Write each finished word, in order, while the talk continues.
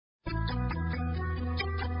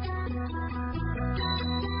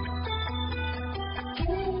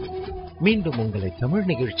மீண்டும் உங்களை தமிழ்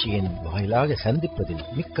நிகழ்ச்சியின் வாயிலாக சந்திப்பதில்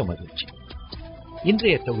மிக்க மகிழ்ச்சி.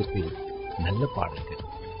 இன்றைய தொகுப்பில் நல்ல பாடல்கள்,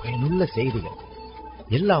 பயனுள்ள செய்திகள்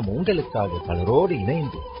எல்லாம் உங்களுக்காக பலரோடு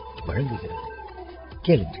இணைந்து வழங்குகிறது.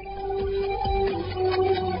 கேளுங்கள்.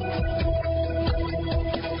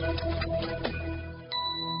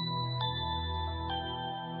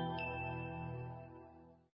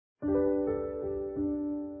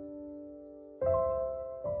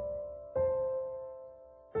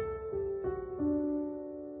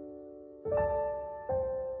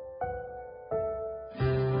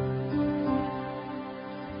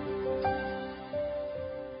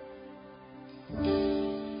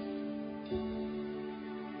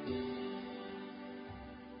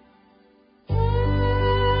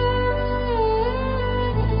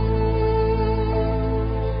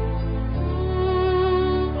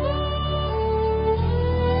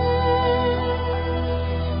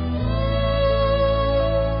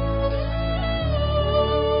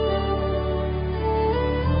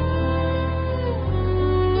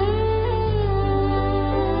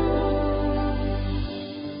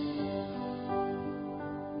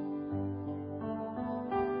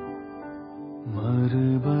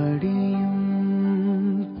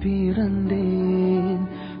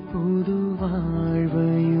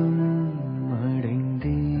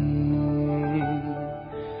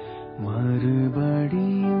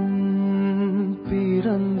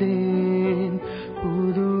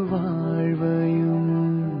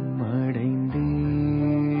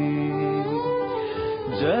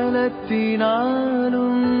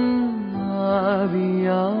 ஜலத்தினாலும்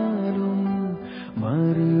ஆவியாலும்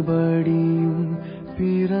மறுபடியும்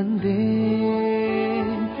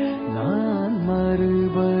பிறந்தேன், நான்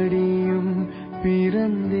மறுபடியும்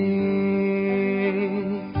பிறந்தேன்.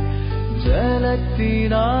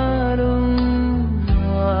 ஜலத்தினாலும்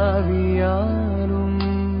ஆவியாலும்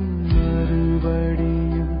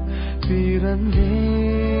மறுபடியும் பிறந்தேன்,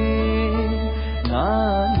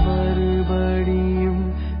 நான் மறுபடியும்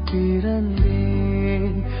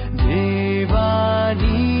பிறந்தேன். தேவா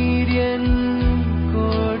நீர் என்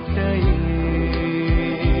கோட்டையே,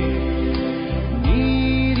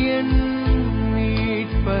 நீர் என்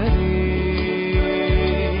மீட்பரே,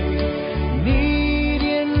 நீர்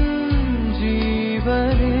என்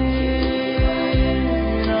ஜீவனே,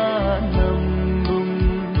 நான் நம்பும்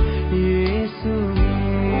இயேசுவே.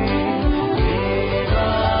 தேவா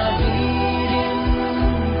நீர் என்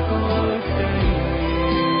கோட்டையே,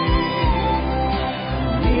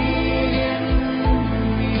 நீர் என்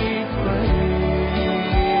மீட்பரே,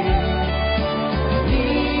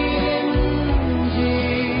 நீர் என்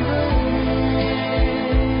ஜீவனே,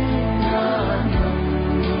 நான்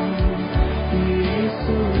நம்பும்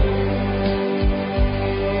இயேசுவே.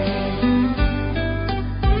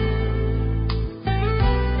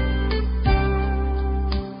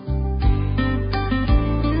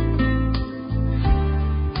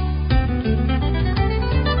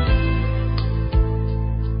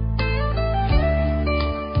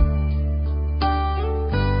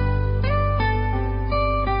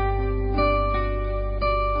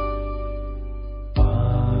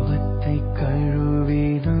 பாவத்தை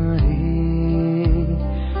கழுவினாரே,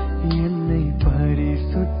 என்னை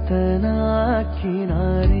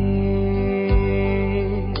பரிசுத்தனாக்கினாரே.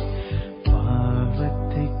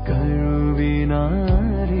 பாவத்தை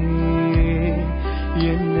கழுவினாரே,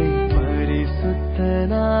 என்னை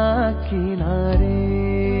பரிசுத்தனாக்கினாரே.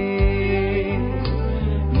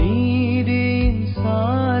 நீதியின்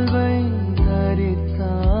சால்வை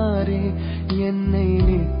தரித்தாரே, என்னை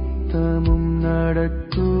நித்தமும்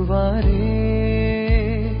நடத்துவாரே,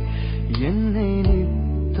 என்னை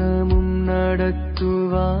நித்தமும்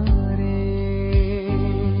நடத்துவாரே.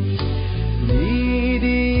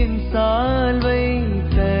 நீதியின் சால்வை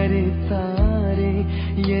தரித்தாரே,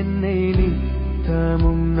 என்னை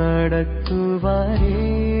நித்தமும் நடத்துவாரே,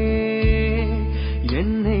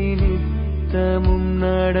 என்னை நித்தமும்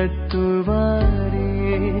நடத்துவாரே.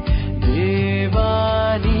 தேவா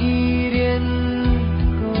நீர் என்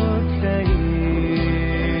கோட்டையே,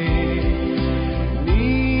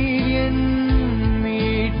 நீர் என்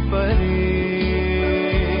மீட்பரே,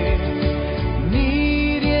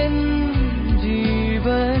 நீர் என்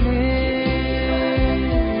ஜீவனே,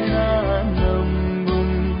 நான்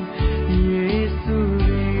நம்பும்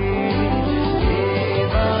இயேசுவே.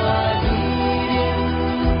 தேவா நீர் என்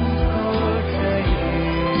கோட்டையே,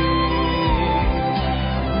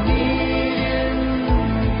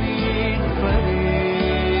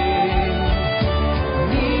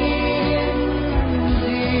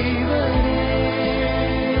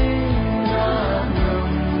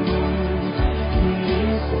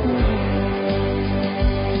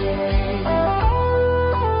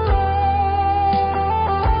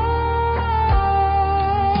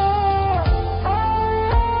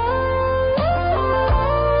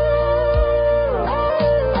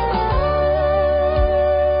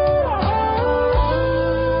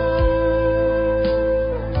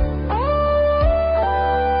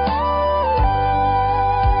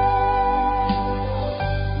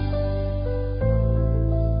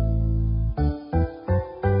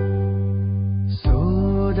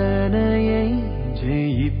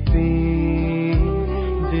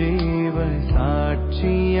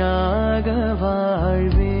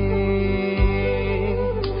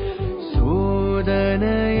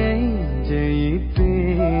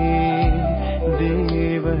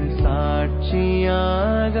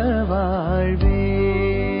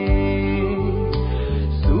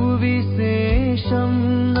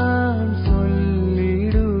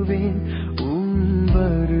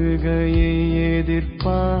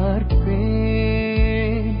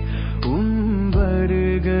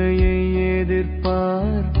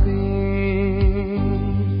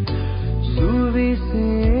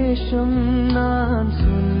 சந்தோஷம் நான்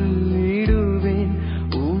சொல்லிடுவேன்,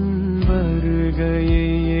 உம் வருகையை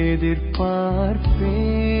எதிர்பார்ப்பேன்,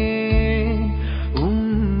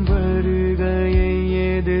 உம் வருகையை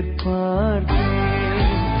எதிர்பார்ப்பேன்.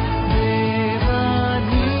 தேவா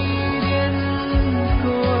நீர் என்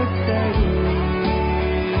கோட்டையே,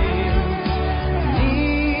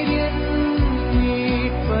 நீர் என்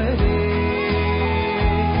மீட்பரே,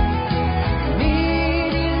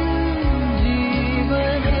 நீர் என்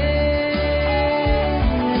ஜீவனே,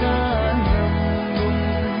 நான் நம்பும்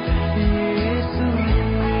இயேசுவே.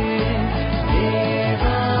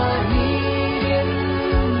 தேவா நீர் என்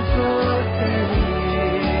கோட்டையே,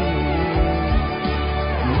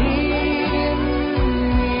 நீர் என்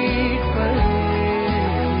மீட்பரே,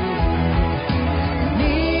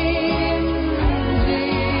 நீர் என்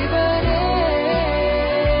ஜீவனே,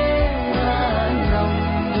 நான்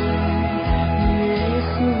நம்பும்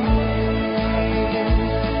இயேசுவே,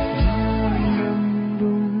 நான்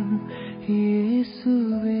நம்பும்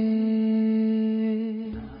இயேசுவே.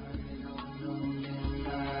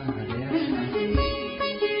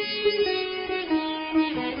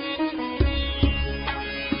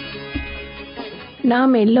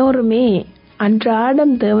 நாம் எல்லோருமே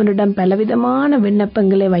அன்றாடம் தேவனிடம் பலவிதமான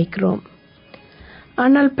விண்ணப்பங்களை வைக்கிறோம்.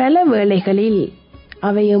 ஆனால் பல வேளைகளில்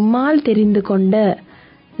அவை எம்மால் தெரிந்து கொண்ட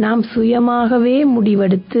நாம் சுயமாகவே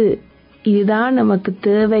முடிவெடுத்து இதுதான் நமக்கு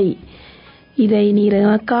தேவை, இதை நீர்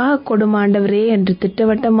எனக்காக கொடுமாண்டவரே என்று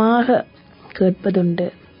திட்டவட்டமாக கேட்பதுண்டு.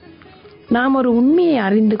 நாம் ஒரு உண்மையை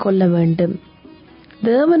அறிந்து கொள்ள வேண்டும்.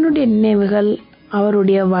 தேவனுடைய நினைவுகள்,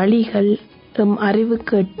 அவருடைய வழிகள் எம்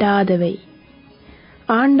அறிவுக்கு எட்டாதவை.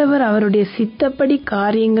 ஆண்டவர் அவருடைய சித்தப்படி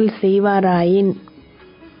காரியங்கள் செய்வாராயின்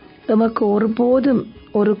எமக்கு ஒருபோதும்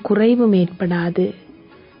ஒரு குறைவும் ஏற்படாது.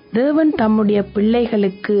 தேவன் தம்முடைய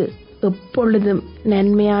பிள்ளைகளுக்கு எப்பொழுதும்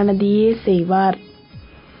நன்மையானதையே செய்வார்.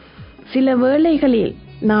 சில வேளைகளில்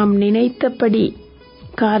நாம் நினைத்தபடி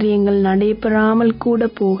காரியங்கள் நடைபெறாமல்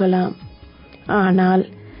கூட போகலாம். ஆனால்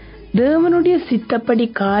தேவனுடைய சித்தப்படி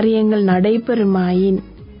காரியங்கள் நடைபெறுமாயின்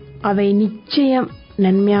அவை நிச்சயம்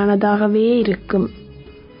நன்மையானதாகவே இருக்கும்.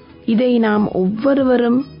 இதை நாம்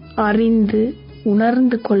ஒவ்வொருவரும் அறிந்து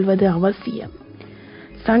உணர்ந்து கொள்வது அவசியம்.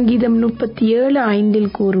 சங்கீதம் 37:5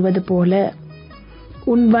 கூறுவது போல,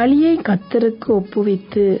 உன் வழியை கர்த்தருக்கு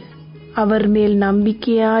ஒப்புவித்து அவர் மேல்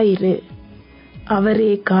நம்பிக்கையாயிரு,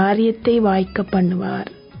 அவரே காரியத்தை வாய்க்க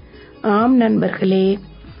பண்ணுவார். ஆம் நண்பர்களே,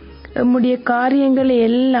 நம்முடைய காரியங்களை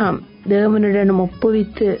எல்லாம் தேவனிடம்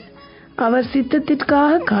ஒப்புவித்து அவர்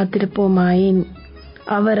சித்தத்திற்காக காத்திருப்போமாயின்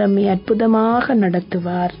அவர் நம்மை அற்புதமாக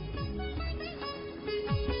நடத்துவார்.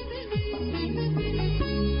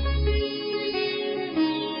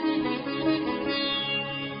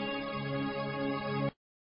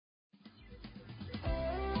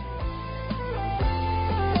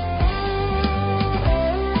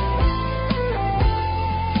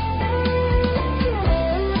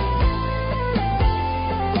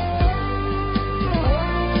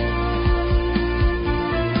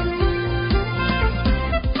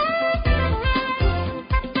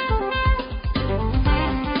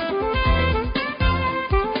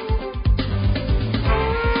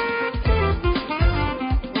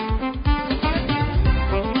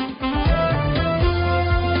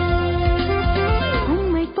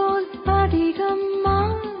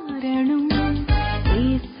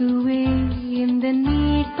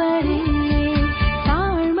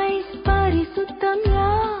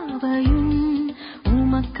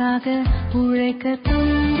 உழைக்க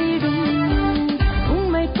தந்திடும்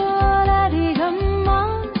உம்மை போல அதிகம்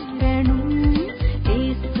மாறணும்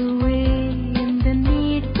இயேசுவே எந்தன்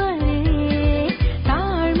மீட்பரே.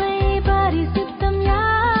 தாழ்மை பரிசுத்தம்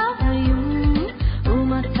யாவையும்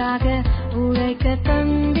உமக்காக உழைக்க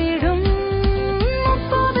தந்திடும்.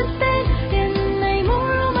 ஒப்புவித்தேன் என்னை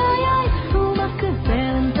முழுமையாய் உமக்கு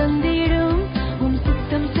பலன் தந்திடும் உம்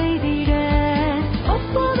சுத்தம் செய்திட.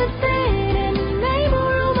 ஒப்புவித்தேன் என்னை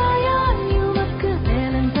முழுமையாய் உமக்கு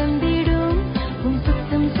பலன் தந்திடும் உம்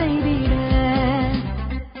சுத்தம் செய்திட.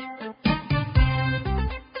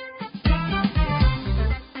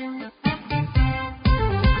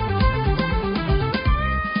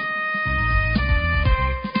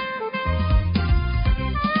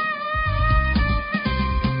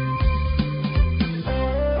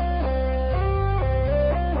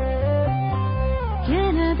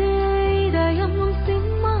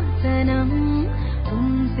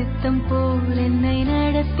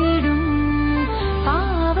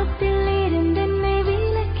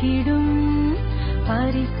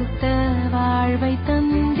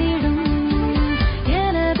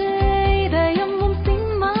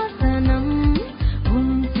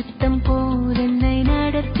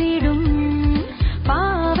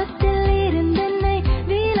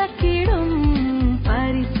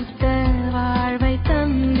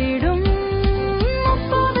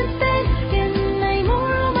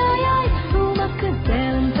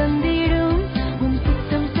 சேலம் தந்திடும் உம்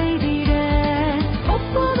சித்தம் செய்திட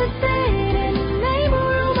ஒப்புவித்தேன் என்னை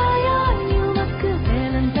முழுமையாய் உமக்கு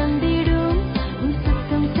சேலம் தந்திடும் உம்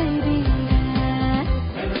சித்தம் செய்திட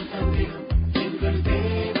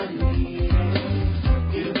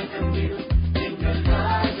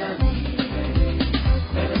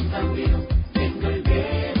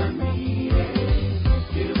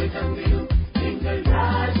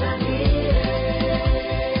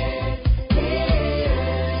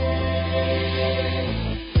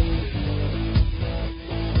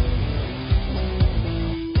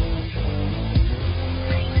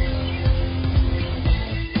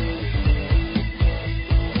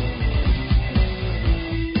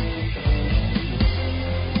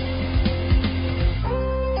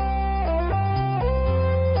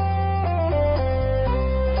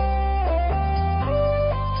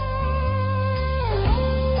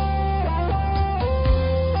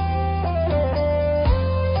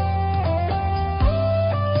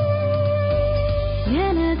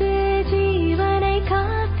எனது ஜீவனை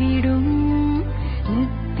காத்திடும்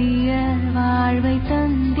நித்திய வாழ்வை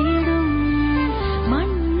தந்திடும்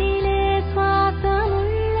மண்ணிலே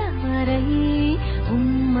சுவாசமுள்ளவரை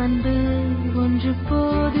உம் அன்பு ஒன்று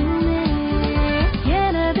போதுமே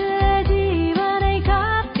எனது ஜீவனை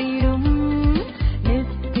காத்திடும்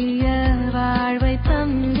நித்திய வாழ்வை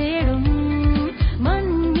தந்திடும்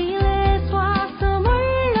மண்ணிலே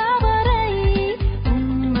சுவாசமுள்ளவரை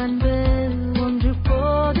உம் அன்பு ஒன்று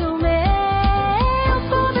போதுமே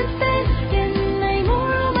ஒப்புவித்தேன் என்னை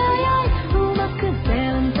முழுமையாய் உமக்கு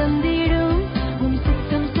சேலம் தந்திடும் உம்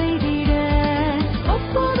சித்தம் செய்திட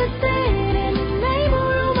ஒப்புவித்தேன் என்னை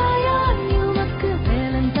முழுமையாய் உமக்கு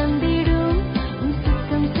சேலம் தந்திடும் உம்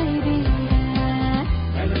சித்தம் செய்திட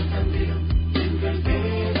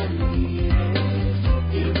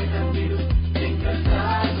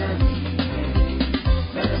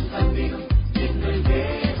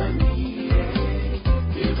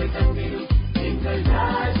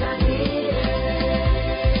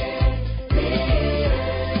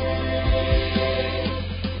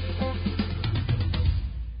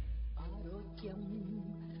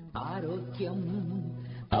ஆரோக்கியம்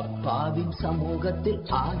அப்பாவின் சமூகத்தில்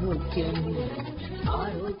ஆரோக்கியம்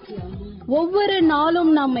ஆரோக்கியம். ஒவ்வொரு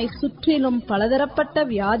நாளும் நம்மை சுற்றிலும் பலதரப்பட்ட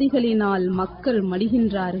வியாதிகளினால் மக்கள்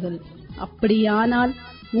மடிகின்றார்கள். அப்படியானால்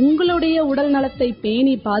உங்களுடைய உடல் நலத்தை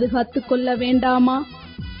பேணி பாதுகாத்துக் கொள்ள வேண்டாமா?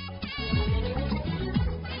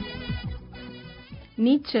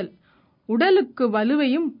 நீச்சல் உடலுக்கு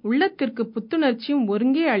வலுவையும் உள்ளத்திற்கு புத்துணர்ச்சியும்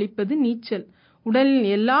ஒருங்கே அளிப்பது நீச்சல். உடலின்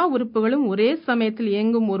எல்லா உறுப்புகளும் ஒரே சமயத்தில்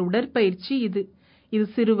இயங்கும் ஒரு உடற்பயிற்சி இது. இது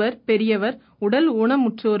சிறுவர் பெரியவர் உடல்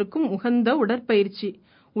ஊனமுற்றோருக்கும் உகந்த உடற்பயிற்சி.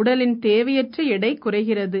 உடலின் தேவையற்ற எடை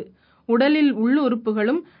குறைகிறது. உடலில்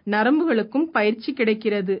உள்ளுறுப்புகளும் நரம்புகளுக்கும் பயிற்சி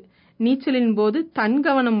கிடைக்கிறது. நீச்சலின் போது தன்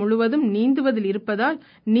கவனம் முழுவதும் நீந்துவதில் இருப்பதால்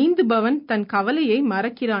நீந்துபவன் தன் கவலையை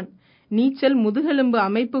மறக்கிறான். நீச்சல் முதுகெலும்பு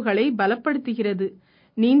அமைப்புகளை பலப்படுத்துகிறது.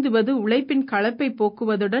 நீந்துவது உழைப்பின் களைப்பை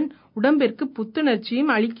போக்குவதுடன் உடம்பிற்கு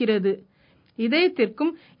புத்துணர்ச்சியும் அளிக்கிறது. இதயத்திற்கும்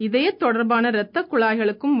இதய தொடர்பான இரத்த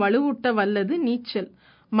குழாய்களுக்கும் வலுவூட்ட வல்லது நீச்சல்.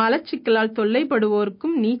 மலச்சிக்கலால்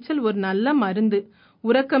தொல்லைப்படுவோருக்கும் நீச்சல் ஒரு நல்ல மருந்து.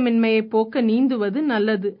 உறக்கமின்மையை போக்க நீந்துவது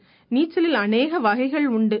நல்லது. நீச்சலில் அநேக வகைகள்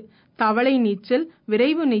உண்டு. தவளை நீச்சல்,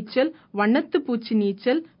 விரைவு நீச்சல், வண்ணத்து பூச்சி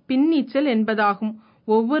நீச்சல், பின் நீச்சல் என்பதாகும்.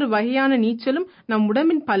 ஒவ்வொரு வகையான நீச்சலும் நம்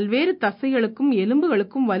உடம்பின் பல்வேறு தசைகளுக்கும்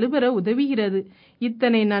எலும்புகளுக்கும் வலுப்பெற உதவுகிறது.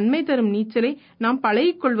 இத்தனை நன்மை தரும் நீச்சலை நாம்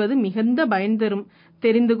பழகிக்கொள்வது மிகுந்த பயன் தரும்.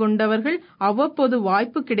 தெரிந்து கொண்டவர்கள் அவ்வப்போது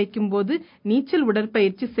வாய்ப்பு கிடைக்கும் போது நீச்சல்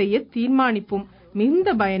உடற்பயிற்சி செய்ய தீர்மானிப்போம். மிகுந்த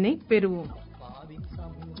பயனை பெறுவோம்.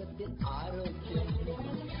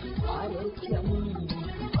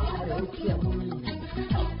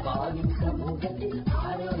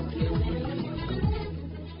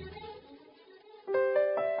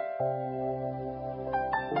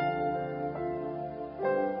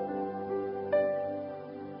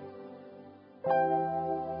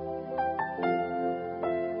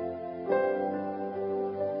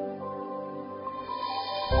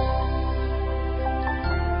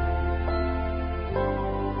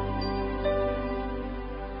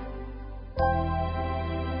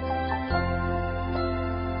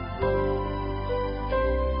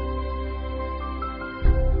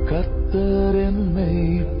 கர்த்தர் என்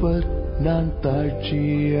மேய்ப்பர், நான்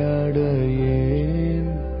தாழ்ச்சியடையேன்.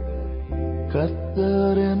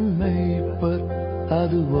 கர்த்தர் என் மேய்ப்பர்,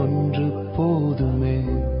 அது ஒன்று போதுமே.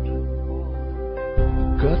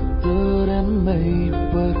 கர்த்தர் என்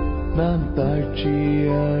மேய்ப்பர், நான்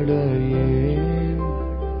தாழ்ச்சியடையேன்.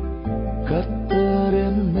 கர்த்தர்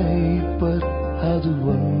என் மேய்ப்பர், அது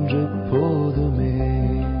ஒன்று போதுமே.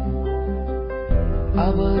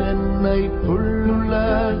 அவர் என்னை புல்லுள்ள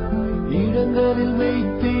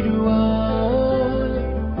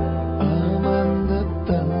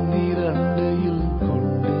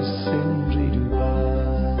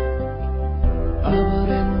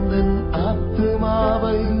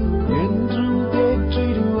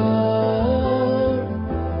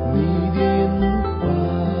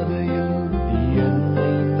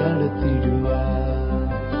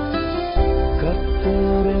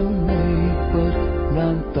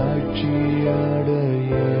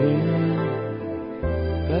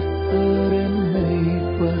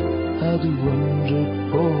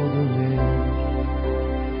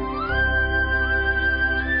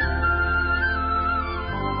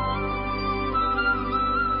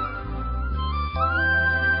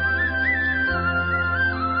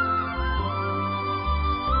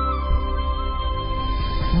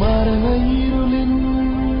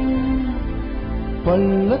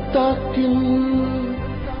பள்ளத்தாக்கில்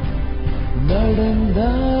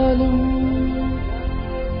நடந்தாலும்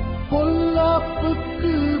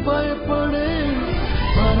பொல்லாப்புக்கு பயப்படேன்.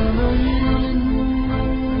 மரணயிருளின்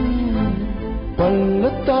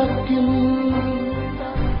பள்ளத்தாக்கில்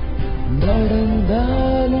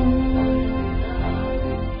நடந்தாலும்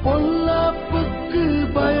பொல்லாப்புக்கு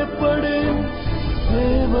பயப்படேன்.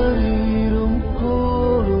 தேவரீரும்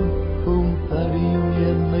கோலும் தடியும்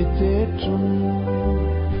என்னை தேற்றும்.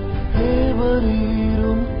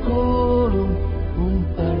 தேவரீரும் கோலும்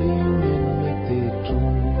தடியும் என்னை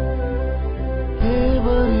தேற்றும்.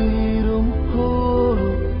 தேவரீரும்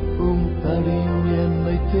கோலும் தடியும்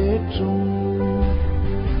என்னை தேற்றும்.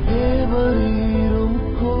 தேவரீரும்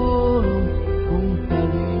கோலும்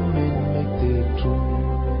தடியும் என்னை தேற்றும்.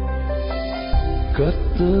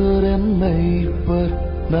 கர்த்தர் என் மேய்ப்பர்,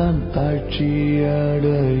 நான் தாழ்ச்சியடையேன்.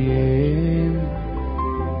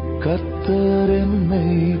 கர்த்தர் என்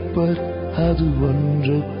மேய்ப்பர், அது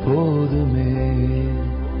ஒன்று போதுமே.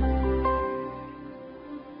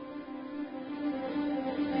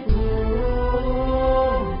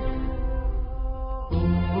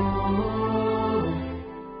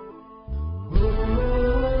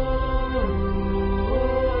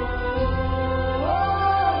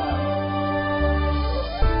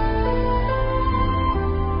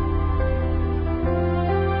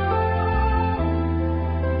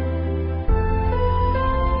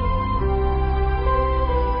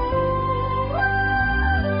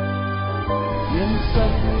 என்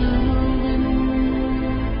சத்துருவின்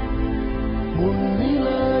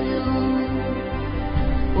முன்னிலையில்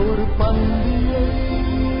ஒரு பந்தியை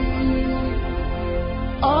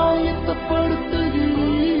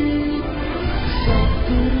ஆயத்தப்படுத்துகிறீர்.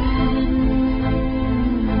 சத்துருவின்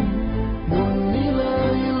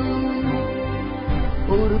முன்னிலையில்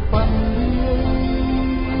ஒரு பந்தியை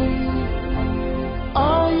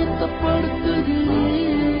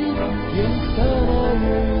ஆயத்தப்படுத்துகிறீர். என்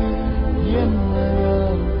தலையை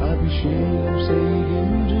என்னையால் அபிஷேகம்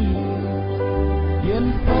செய்கின்றீர்.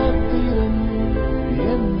 என் பாத்திரம்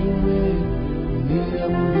என்றுமே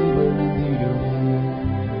நிரம்பி வழிந்திடுமே.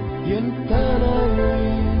 என் தலையை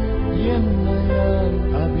என்னையால்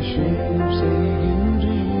அபிஷேகம்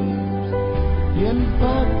செய்கின்றீர். என்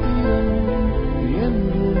பாத்திரம்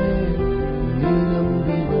என்றுமே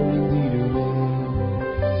நிரம்பி வழிந்திடுமே.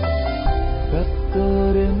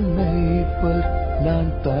 கர்த்தர் என் மேய்ப்பர்,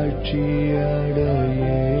 நான் தாழ்ச்சியடையேன்.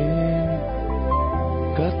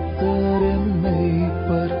 கர்த்தர் என்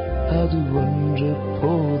மேய்ப்பர், அது ஒன்று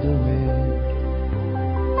போதுமே.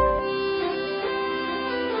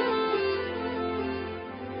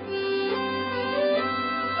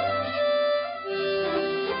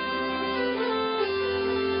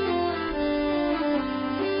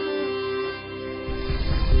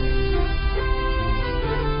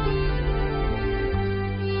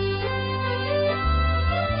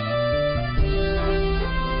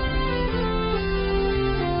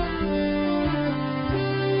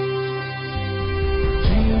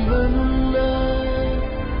 ஜீவனுள்ள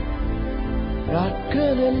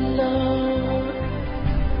நாட்களெல்லாம்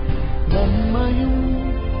நன்மையும்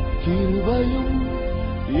கிருபையும்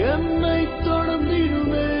என்னை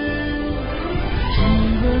தொடர்ந்திடுமே.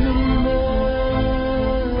 ஜீவனுள்ள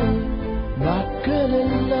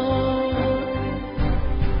நாட்களெல்லாம்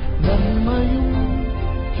நன்மையும்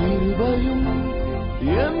கிருபையும்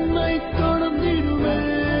என்னை தொடர்ந்திடுமே.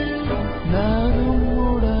 நானும்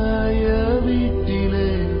உடைய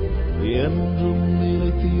வீட்டிலே என்றும்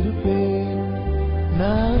நிலைத்திருப்பேன்.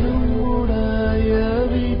 நானும் உடைய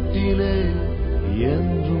வீட்டிலே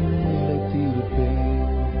என்றும் நிலைத்திருப்பேன்.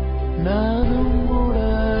 நானும்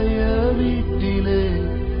உடைய வீட்டிலே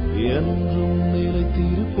என்றும்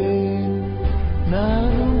நிலைத்திருப்பேன்.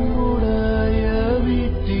 நானும் உடைய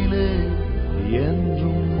வீட்டிலே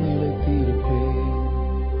என்றும் நிலைத்திருப்பேன்.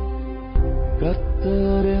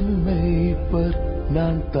 கர்த்தர் என் மேய்ப்பர்,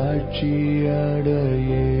 நான் தாழ்ச்சியடையேன்.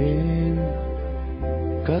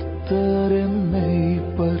 கர்த்தர் என்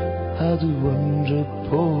மேய்ப்பர், அது ஒன்று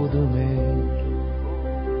போதுமே.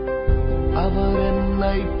 அவர்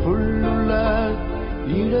என்னை புல்லுள்ள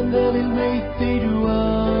இடங்களில்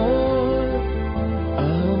மேய்த்திடுவார்.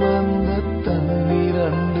 அமர்ந்த தண்ணீர்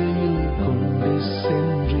அண்டையில் கொண்டு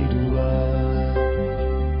சென்றிடுவார்.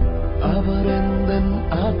 அவர் எந்தன்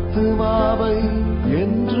ஆத்துமாவை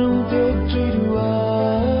என்றும்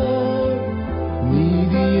தேற்றிடுவார்.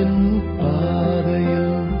 நீதியின்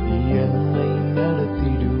பாதையில் என்னை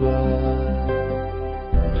நடத்திடுவார்.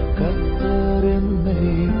 கர்த்தர் என்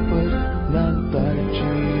மேய்ப்பர், நான்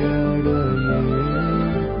தாழ்ச்சியடையேன்.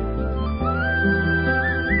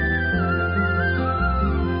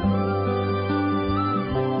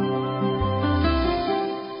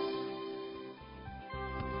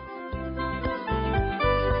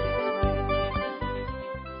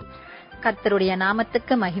 கர்த்தருடைய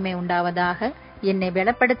நாமத்துக்கு மகிமை உண்டாவதாக. என்னை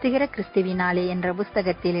பலப்படுத்துகிற கிறிஸ்துவினாலே என்ற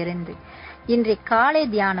புஸ்தகத்திலிருந்து இன்றைய காலை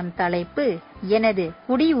தியானம் தலைப்பு, எனது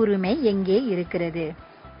குடியுரிமை எங்கே இருக்கிறது?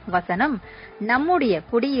 வசனம், நம்முடைய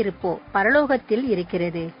குடியிருப்போ பரலோகத்தில்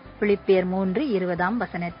இருக்கிறது. பிலிப்பியர்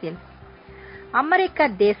 3:20 அமெரிக்கா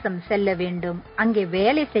தேசம் செல்ல வேண்டும், அங்கே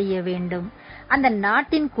வேலை செய்ய வேண்டும், அந்த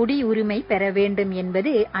நாட்டின் குடியுரிமை பெற வேண்டும்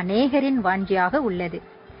என்பது அநேகரின் வாஞ்சியாக உள்ளது.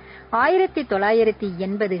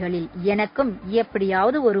 1980களில் எனக்கும்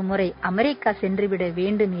எப்படியாவது ஒரு முறை அமெரிக்கா சென்றுவிட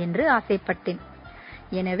வேண்டும் என்று ஆசைப்பட்டேன்.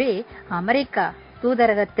 எனவே அமெரிக்கா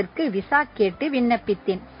தூதரகத்திற்கு விசா கேட்டு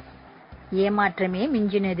விண்ணப்பித்தேன். ஏமாற்றமே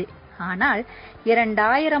மிஞ்சினது. ஆனால்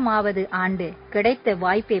 2000வது ஆண்டு கிடைத்த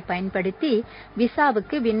வாய்ப்பை பயன்படுத்தி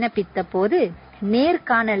விசாவுக்கு விண்ணப்பித்த போது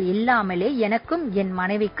நேர்காணல் இல்லாமலே எனக்கும் என்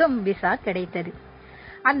மனைவிக்கும் விசா கிடைத்தது.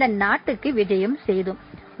 அந்த நாட்டுக்கு விஜயம் செய்தோம்.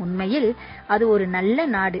 உண்மையில் அது ஒரு நல்ல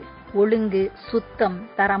நாடு. ஒழுங்கு, சுத்தம்,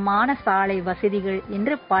 தரமான சாலை வசதிகள்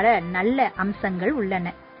என்று பல நல்ல அம்சங்கள் உள்ளன.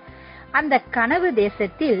 அந்த கனவு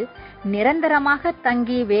தேசத்தில் நிரந்தரமாக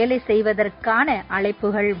தங்கி வேலை செய்வதற்கான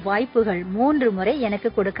அழைப்புகள், வாய்ப்புகள் 3 முறை எனக்கு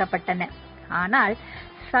கொடுக்கப்பட்டன. ஆனால்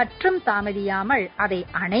சற்றும் தாமதியாமல் அதை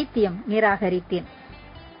அனைத்தையும் நிராகரித்தேன்.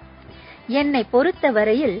 என்னை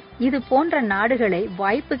பொறுத்தவரையில் இது போன்ற நாடுகளை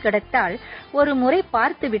வாய்ப்பு கிடைத்தால் ஒரு முறை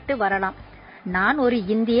பார்த்துவிட்டு வரலாம். நான் ஒரு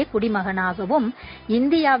இந்திய குடிமகனாகவும்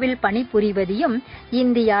இந்தியாவில் பணிபுரிவதையும்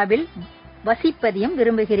இந்தியாவில் வசிப்பதையும்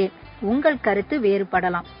விரும்புகிறேன். உங்கள் கருத்து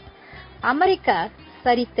வேறுபடலாம். அமெரிக்கா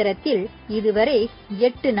சரித்திரத்தில் இதுவரை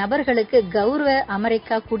 8 நபர்களுக்கு கௌரவ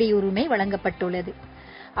அமெரிக்கா குடியுரிமை வழங்கப்பட்டுள்ளது.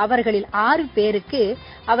 அவர்களில் 6 பேருக்கு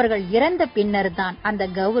அவர்கள் இறந்த பின்னர் தான் அந்த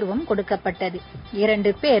கௌரவம் கொடுக்கப்பட்டது.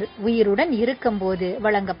 2 பேர் உயிருடன் இருக்கும்போது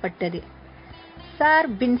வழங்கப்பட்டது. சார்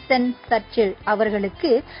வின்ஸ்டன் சர்ச்சில் அவர்களுக்கு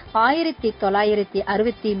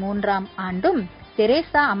 1963 ஆண்டும்,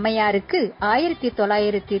 தெரேசா அம்மையாருக்கு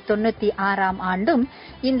 1996 ஆண்டும்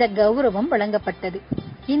இந்த கௌரவம் வழங்கப்பட்டது.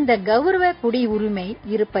 இந்த கௌரவ குடியுரிமை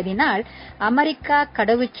இருப்பதினால் அமெரிக்கா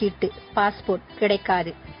கடவுச்சீட்டு பாஸ்போர்ட்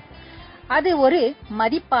கிடைக்காது. அது ஒரு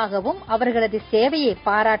மதிப்பாகவும் அவர்களது சேவையை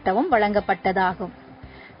பாராட்டவும் வழங்கப்பட்டதாகும்.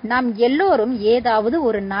 நாம் எல்லோரும் ஏதாவது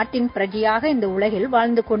ஒரு நாட்டின் பிரஜையாக இந்த உலகில்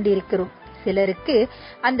வாழ்ந்து கொண்டிருக்கிறோம். சிலருக்கு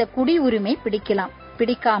அந்த குடியுரிமை பிடிக்கலாம்,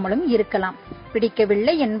 பிடிக்காமலும் இருக்கலாம்.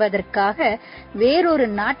 பிடிக்கவில்லை என்பதற்காக வேறொரு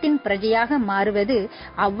நாட்டின் பிரஜையாக மாறுவது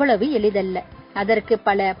அவ்வளவு எளிதல்ல. அதற்கு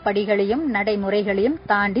பல படிகளையும் நடைமுறைகளையும்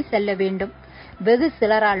தாண்டி செல்ல வேண்டும். வெகு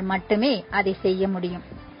சிலரால் மட்டுமே அதை செய்ய முடியும்.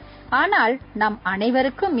 ஆனால் நம்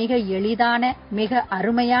அனைவருக்கும் மிக எளிதான, மிக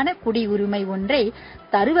அருமையான குடியுரிமை ஒன்றை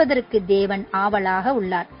தருவதற்கு தேவன் ஆவலாக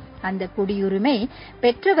உள்ளார். அந்த குடியுரிமை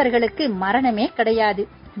பெற்றவர்களுக்கு மரணமே கிடையாது.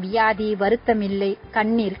 வியாதி, வருத்தம் இல்லை,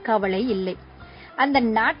 கண்ணீர், கவலை இல்லை. அந்த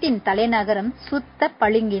நாட்டின் தலைநகரம் சுத்த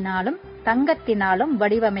பளிங்கினாலும் தங்கத்தினாலும்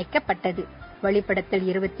வடிவமைக்கப்பட்டது. வெளிப்படுத்தல்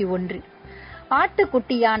 21.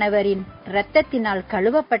 ஆட்டுக்குட்டியானவரின் இரத்தத்தினால்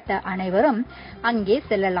கழுவப்பட்ட அனைவரும் அங்கே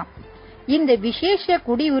செல்லலாம். இந்த விசேஷ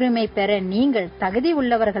குடியுரிமை பெற நீங்கள் தகுதி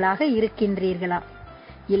உள்ளவர்களாக இருக்கின்றீர்களா?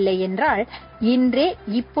 இல்லை என்றால் இன்றே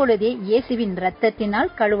இப்பொழுதே இயேசுவின்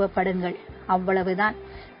இரத்தத்தினால் கழுவப்படுங்கள். அவ்வளவுதான்.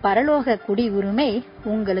 பரலோக குடியுரிமை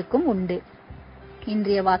உங்களுக்கும் உண்டு.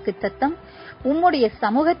 இன்றைய வாக்குத்தத்தம், உம்முடைய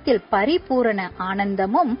சமூகத்தில் பரிபூரண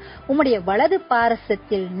ஆனந்தமும் உம்முடைய வலது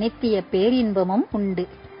பாரசத்தில் நித்திய பேரின்பமும் உண்டு.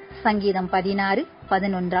 சங்கீதம்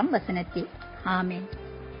 16:11. ஆமென்.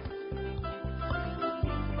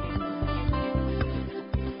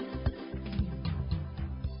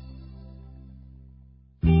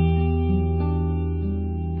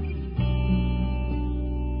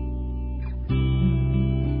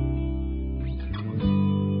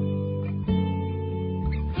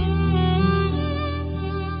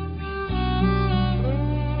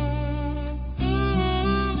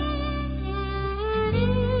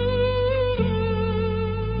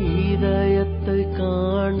 இதயத்தை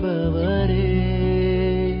காண்பவரே,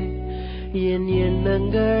 என்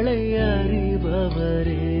எண்ணங்களை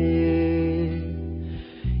அறிபவரே.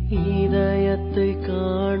 இதயத்தை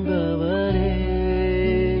காண்பவரே,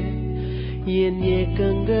 என்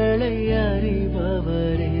ஏக்கங்களை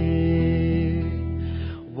அறிபவரே.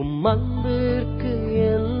 உம் அன்பிற்கு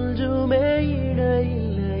என்றுமே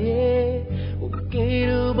இடையில்லையே, உம்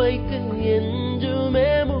கிருபைக்கு என்றுமே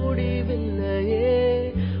முடிவில்லையே.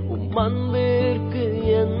 உம் அன்பிற்கு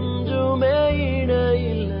என்றுமே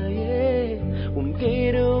இடையில்லையே, உம்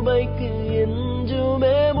கிருபைக்கு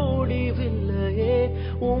என்றுமே முடிவில்லையே.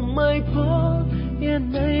 உம்மை போல்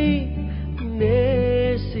என்னை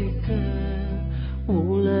நேசிக்க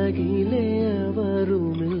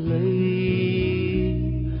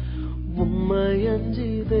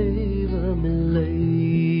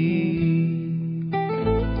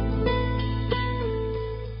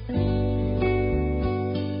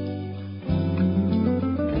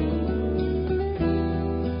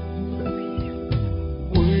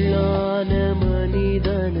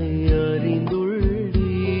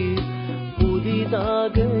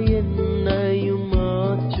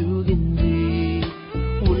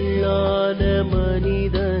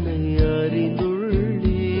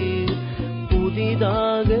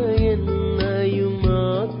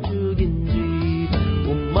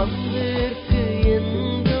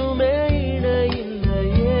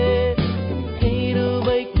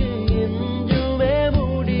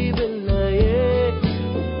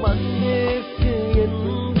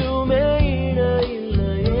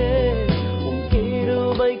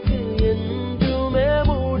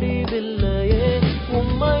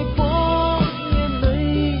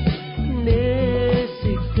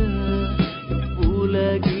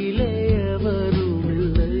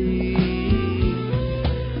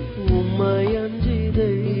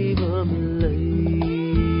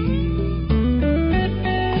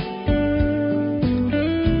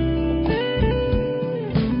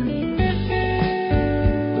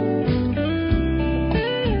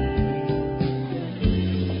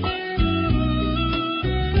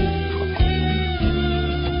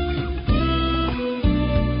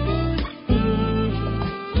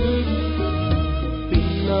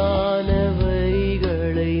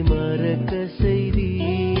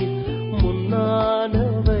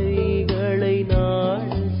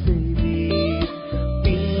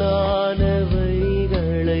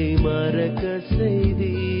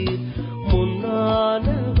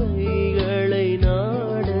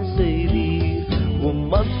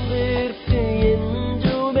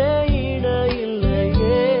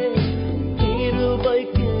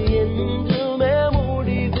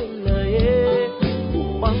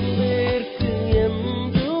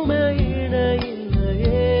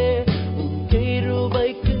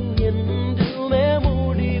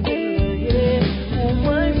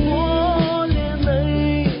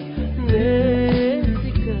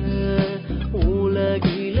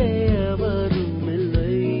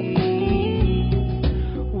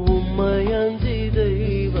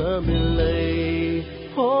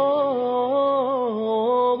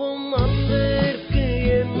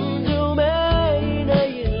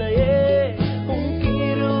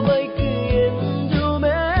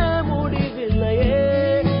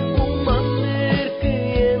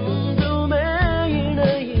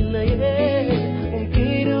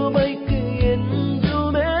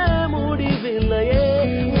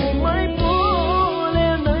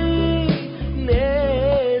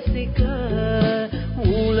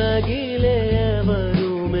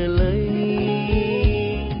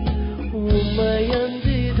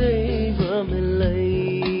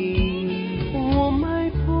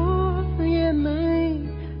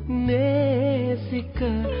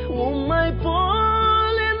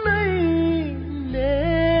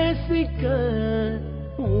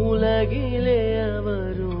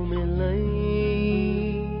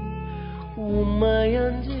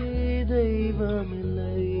உம்மையன்றி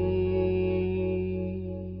தெய்வமில்லை.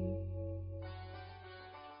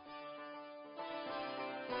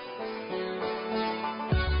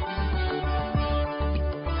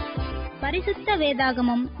 பரிசுத்த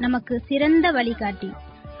வேதாகமம் நமக்கு சிறந்த வழிகாட்டி.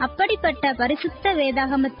 அப்படிப்பட்ட பரிசுத்த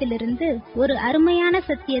வேதாகமத்திலிருந்து ஒரு அருமையான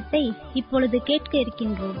சத்தியத்தை இப்பொழுது கேட்க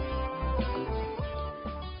இருக்கின்றோம்.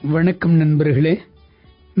 வணக்கம் நண்பர்களே.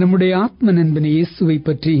 நம்முடைய ஆத்ம நண்பன் இயேசுவை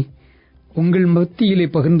பற்றி உங்கள் மத்தியிலே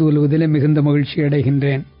பகிர்ந்து கொள்வதில் மிகுந்த மகிழ்ச்சி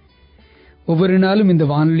அடைகின்றேன். ஒவ்வொரு நாளும் இந்த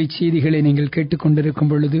வானொலி செய்திகளை நீங்கள்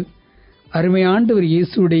கேட்டுக்கொண்டிருக்கும் பொழுது அருமை ஆண்டவர்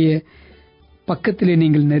இயேசுடைய பக்கத்திலே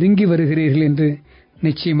நீங்கள் நெருங்கி வருகிறீர்கள் என்று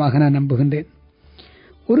நிச்சயமாக நான் நம்புகின்றேன்.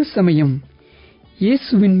 ஒரு சமயம்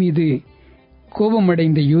இயேசுவின் மீது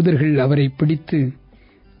கோபமடைந்த யூதர்கள் அவரை பிடித்து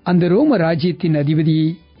அந்த ரோம ராஜ்யத்தின் அதிபதியை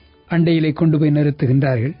அண்டையிலே கொண்டு போய்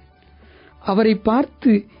நிறுத்துகின்றார்கள். அவரை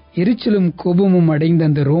பார்த்து எரிச்சலும் கோபமும் அடைந்த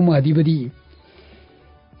அந்த ரோம அதிபதி,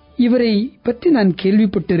 இவரை பற்றி நான்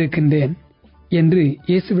கேள்விப்பட்டிருக்கின்றேன் என்று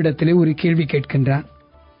இயேசுவிடத்திலே ஒரு கேள்வி கேட்கின்றான்.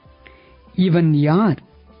 இவன் யார்?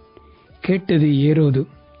 கேட்டது ஏரோது.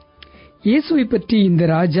 இயேசுவை பற்றி இந்த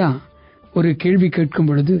ராஜா ஒரு கேள்வி கேட்கும்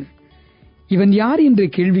பொழுது, இவன் யார் என்ற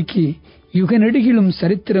கேள்விக்கு யுக நெடுகிலும்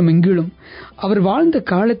சரித்திரம் எங்கிலும் அவர் வாழ்ந்த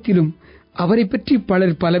காலத்திலும் அவரை பற்றி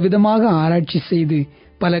பலர் பலவிதமாக ஆராய்ச்சி செய்து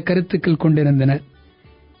பல கருத்துக்கள் கொண்டிருந்தனர்.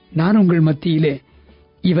 நான் உங்கள் மத்தியிலே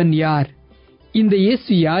இவன் யார், இந்த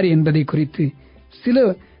இயேசு யார் என்பதை குறித்து சில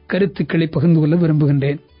கருத்துக்களை பகிர்ந்து கொள்ள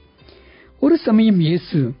விரும்புகின்றேன். ஒரு சமயம்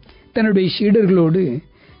இயேசு தன்னுடைய சீடர்களோடு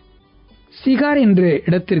சிகார் என்ற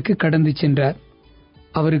இடத்திற்கு கடந்து சென்றார்.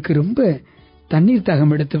 அவருக்கு ரொம்ப தண்ணீர்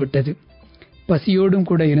தாகம் எடுத்து விட்டது. பசியோடும்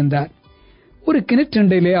கூட இருந்தார். ஒரு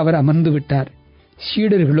கிணற்றண்டையிலே அவர் அமர்ந்து விட்டார்.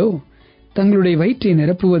 சீடர்களோ தங்களுடைய வயிற்றை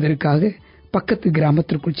நிரப்புவதற்காக பக்கத்து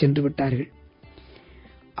கிராமத்திற்குள் சென்று விட்டார்கள்.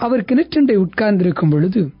 அவர் கிணற்றண்டை உட்கார்ந்திருக்கும்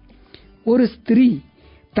பொழுது ஒரு ஸ்திரீ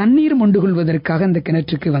தண்ணீர் மொண்டு கொள்வதற்காக அந்த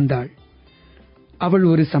கிணற்றுக்கு வந்தாள். அவள்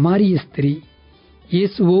ஒரு சமாரிய ஸ்திரீ,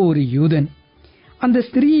 இயேசுவோ ஒரு யூதன். அந்த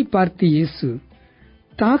ஸ்திரீயை பார்த்து இயேசு,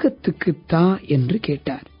 தாகத்துக்கு தா என்று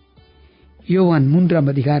கேட்டார். யோவான் 3ஆம்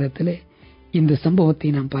அதிகாரத்திலே இந்த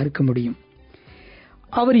சம்பவத்தை நாம் பார்க்க முடியும்.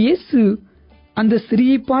 அவர் இயேசு அந்த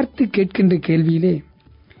ஸ்திரீயை பார்த்து கேட்கின்ற கேள்வியிலே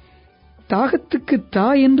தாகத்துக்கு தா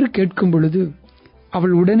என்று கேட்கும் பொழுது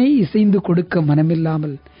அவள் உடனே இசைந்து கொடுக்க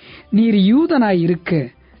மனமில்லாமல், நீர் யூதனாய் இருக்க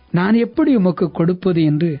நான் எப்படி உமக்கு கொடுப்பது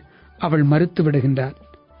என்று அவள் மறுத்து விடுகின்றார்.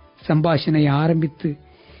 சம்பாஷணை ஆரம்பித்து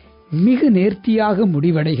மிக நேர்த்தியாக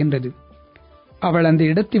முடிவடைகின்றது. அவள் அந்த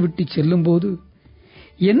இடத்தை விட்டு செல்லும் போது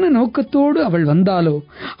என்ன நோக்கத்தோடு அவள் வந்தாலோ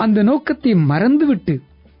அந்த நோக்கத்தை மறந்துவிட்டு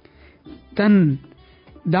தன்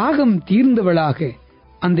தாகம் தீர்ந்தவளாக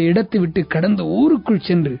அந்த இடத்தை விட்டு கடந்த ஊருக்குள்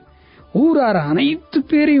சென்று ஊரார் அனைத்து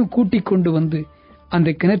பேரையும் கூட்டிக் கொண்டு வந்து அந்த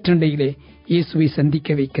கிணற்றண்டையிலே இயேசுவை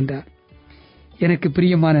சந்திக்க வைக்கின்றார். எனக்கு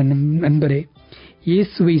பிரியமான நண்பரே,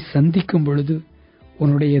 இயேசுவை சந்திக்கும் பொழுது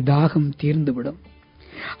உன்னுடைய தாகம் தீர்ந்துவிடும்.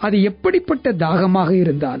 அது எப்படிப்பட்ட தாகமாக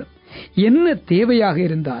இருந்தாலும், என்ன தேவையாக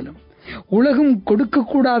இருந்தாலும், உலகம்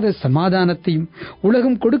கொடுக்கக்கூடாத சமாதானத்தையும்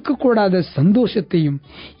உலகம் கொடுக்கக்கூடாத சந்தோஷத்தையும்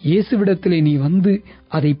இயேசுவிடத்திலே நீ வந்து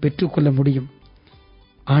அதை பெற்றுக்கொள்ள முடியும்.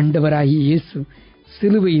 ஆண்டவராகிய இயேசு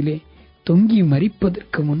சிலுவையிலே தொங்கி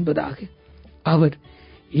மரிப்பதற்கு முன்பதாக அவர்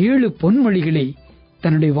 7 பொன்மொழிகளை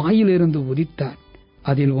தன்னுடைய வாயிலிருந்து உதித்தார்.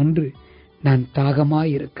 அதில் ஒன்று, நான்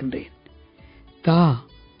தாகமாயிருக்கின்றேன், தா,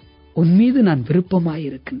 உன் மீது நான்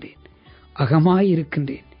விருப்பமாயிருக்கின்றேன்,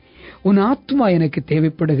 அகமாயிருக்கின்றேன், உன் ஆத்மா எனக்கு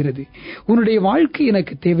தேவைப்படுகிறது, உன்னுடைய வாழ்க்கை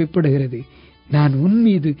எனக்கு தேவைப்படுகிறது, நான் உன்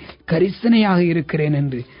மீது கரிசனையாக இருக்கிறேன்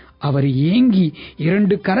என்று அவர் ஏங்கி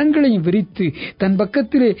 2 கரங்களையும் விரித்து தன்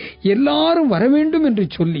பக்கத்திலே எல்லாரும் வரவேண்டும் என்று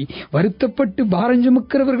சொல்லி, வருத்தப்பட்டு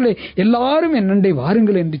பாரஞ்சுமக்கிறவர்களே எல்லாரும் என்னண்டை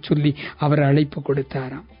வாருங்கள் என்று சொல்லி அவர் அழைப்பு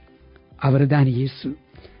கொடுத்தாராம். அவர்தான் இயேசு.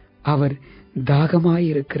 அவர்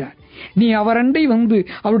தாகமாயிருக்கிறார். நீ அவர் அண்டை வந்து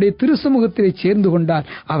அவருடைய திருசமூகத்திலே சேர்ந்து கொண்டால்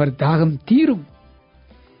அவர் தாகம் தீரும்.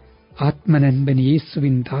 ஆத்ம நண்பன்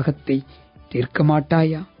இயேசுவின் தாகத்தை தீர்க்க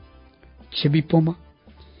மாட்டாயா? செபிப்போமா.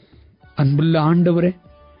 அன்புள்ள ஆண்டவரே,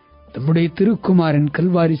 நம்முடைய திருக்குமாரன்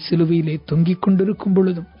கல்வாரி சிலுவையிலே தொங்கிக் கொண்டிருக்கும்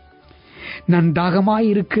பொழுதும் நான்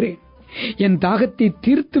தாகமாயிருக்கிறேன், என் தாகத்தை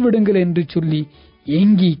தீர்த்து விடுங்கள் என்று சொல்லி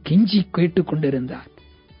ஏங்கி கெஞ்சி கேட்டுக் கொண்டிருந்தார்.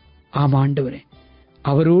 ஆம் ஆண்டவரே,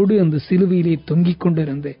 அவரோடு அந்த சிலுவையிலே தொங்கிக்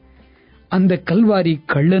கொண்டிருந்த அந்த கல்வாரி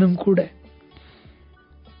கள்ளனும் கூட,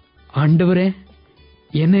 ஆண்டவரே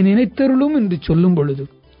என்னை நினைத்தருளும் என்று சொல்லும் பொழுது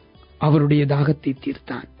அவருடைய தாகத்தை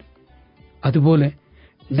தீர்த்தான். அதுபோல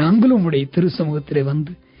நாங்களும் உம்முடைய திருசமூகத்திலே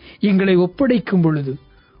வந்து எங்களை ஒப்படைக்கும் பொழுது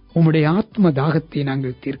உம்முடைய ஆத்ம தாகத்தை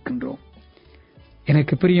நாங்கள் தீர்க்கின்றோம்.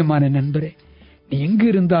 எனக்கு பிரியமான நண்பரே, நீ எங்கு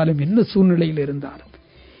இருந்தாலும், என்ன சூழ்நிலையில் இருந்தாலும்,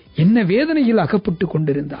 என்ன வேதனையில் அகப்பட்டுக்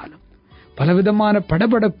கொண்டிருந்தாலும், பலவிதமான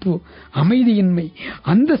படபடப்பு, அமைதியின்மை,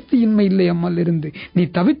 அந்தஸ்தியின்மை இல்லை அம்மல் இருந்து நீ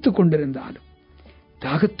தவித்துக் கொண்டிருந்தாலும்,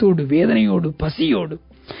 தாகத்தோடு, வேதனையோடு, பசியோடு,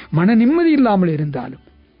 மன நிம்மதி இல்லாமல் இருந்தாலும்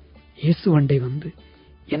இயேசு அண்டை வந்து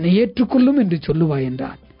என்னை ஏற்றுக்கொள்ளும் என்று சொல்லுவாய்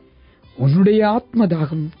என்றால் உன்னுடைய ஆத்ம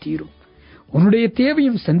தாகம் தீரும், உன்னுடைய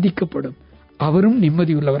தேவையும் சந்திக்கப்படும், அவரும்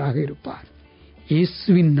நிம்மதியுள்ளவராக இருப்பார்.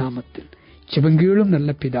 இயேசுவின் நாமத்தில் ஜெபங்கேளும்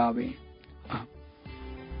நல்ல பிதாவே.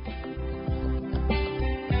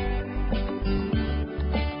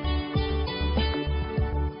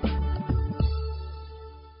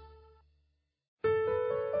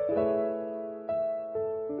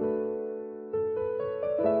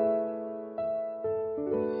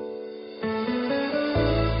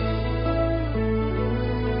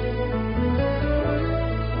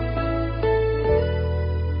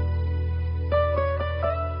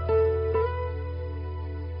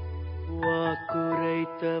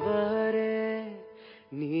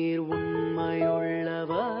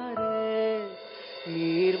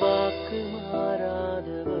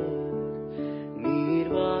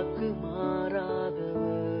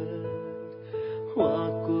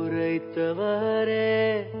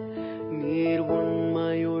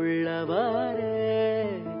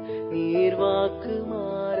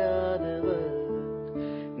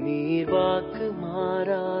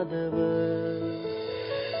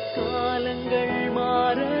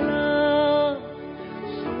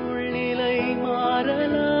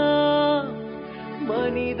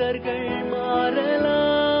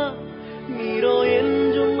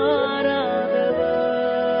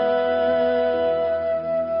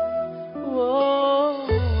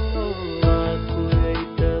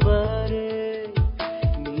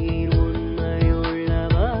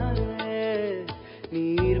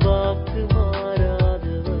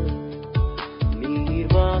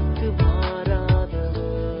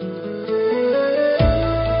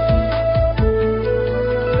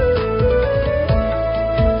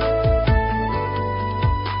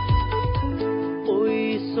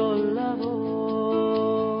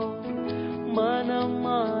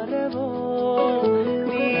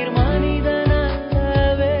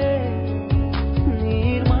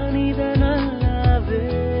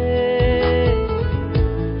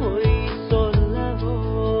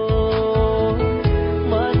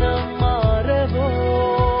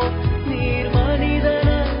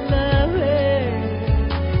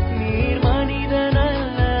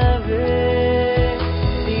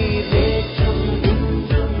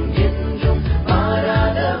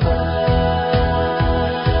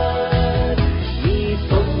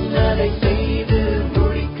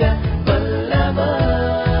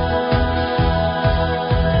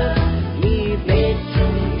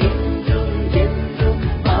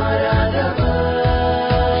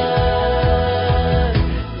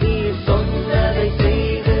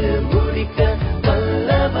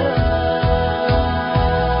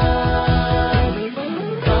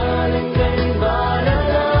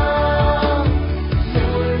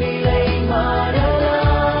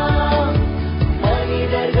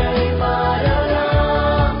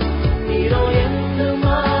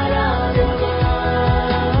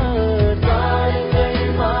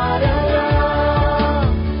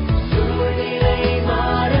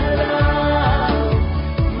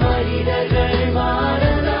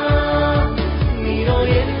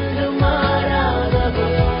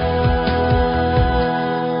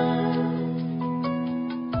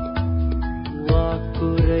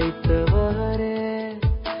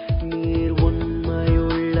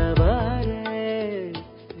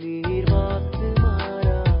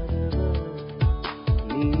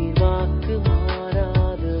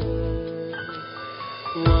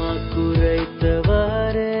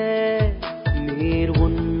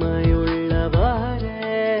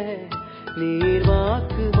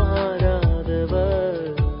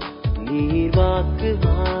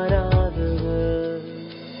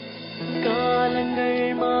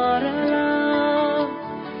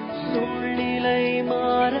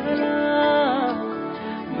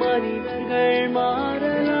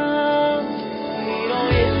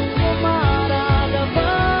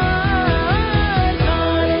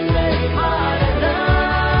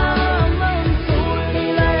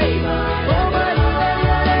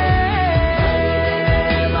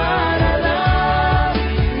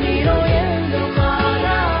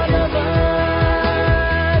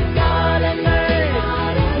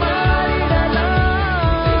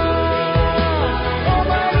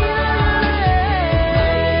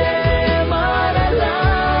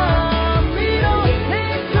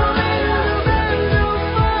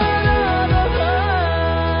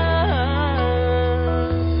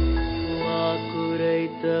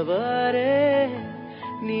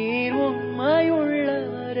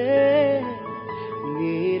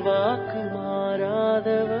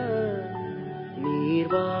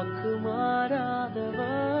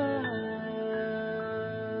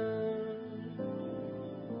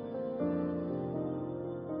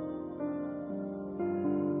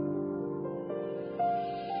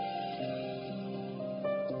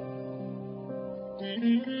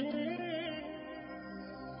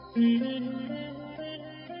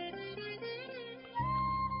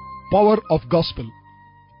 பவர் ஆஃப் காஸ்பல்,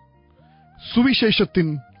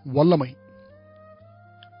 சுவிசேஷத்தின் வல்லமை.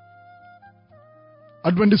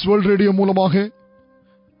 அட்வென்டிஸ்ட் வேர்ல்ட் ரேடியோ மூலமாக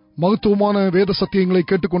மகத்துவமான வேத சத்தியங்களை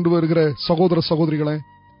கேட்டுக்கொண்டு வருகிற சகோதர சகோதரிகளே,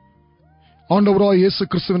 ஆண்டவராய் இயேசு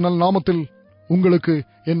கிறிஸ்துவின் நல் நாமத்தில் உங்களுக்கு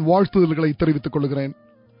என் வாழ்த்துதல்களை தெரிவித்துக் கொள்கிறேன்.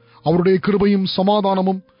 அவருடைய கிருபையும்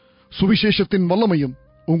சமாதானமும் சுவிசேஷத்தின் வல்லமையும்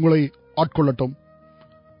உங்களை ஆட்கொள்ளட்டும்.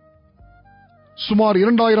 சுமார்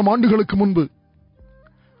 2000 ஆண்டுகளுக்கு முன்பு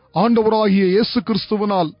ஆண்டவராகிய இயேசு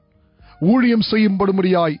கிறிஸ்துவினால் ஊழியம்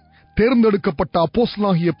செய்யும்படியாய் தேர்ந்தெடுக்கப்பட்ட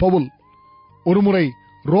அப்போஸ்தலனாகிய பவுல் ஒருமுறை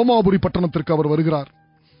ரோமாபுரி பட்டணத்திற்கு அவர் வருகிறார்.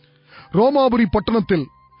 ரோமாபுரி பட்டணத்தில்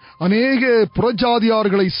அநேக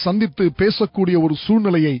புறஜாதியார்களை சந்தித்து பேசக்கூடிய ஒரு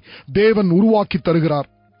சூழ்நிலையை தேவன் உருவாக்கி தருகிறார்.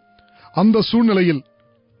 அந்த சூழ்நிலையில்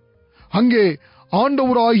அங்கே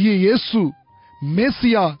ஆண்டவராகிய இயேசு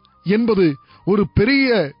மேசியா என்பது ஒரு பெரிய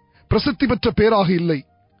பிரசித்தி பெற்ற பெயராக இல்லை.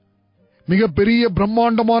 மிகப்பெரிய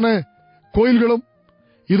பிரம்மாண்டமான கோயில்களும்,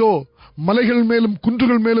 இதோ மலைகள் மேலும்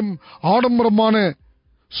குன்றுகள் மேலும் ஆடம்பரமான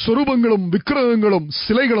சொரூபங்களும் விக்கிரகங்களும்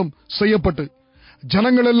சிலைகளும் செய்யப்பட்டு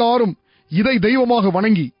ஜனங்கள் எல்லாரும் இதை தெய்வமாக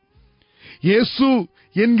வணங்கி இயேசு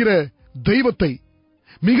என்கிற தெய்வத்தை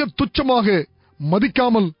மிக துச்சமாக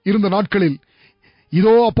மதிக்காமல் இருந்த நாட்களில்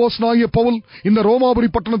இதோ அப்போஸ்தலனாகிய பவுல் இந்த ரோமாபுரி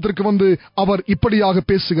பட்டணத்திற்கு வந்து அவர் இப்படியாக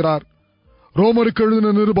பேசுகிறார். ரோமருக்கு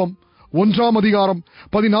எழுதின நிருபம் 1ஆம் அதிகாரம்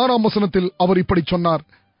 16ஆம் வசனத்தில் அவர் இப்படி சொன்னார்.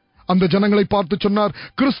 அந்த ஜனங்களை பார்த்து சொன்னார்,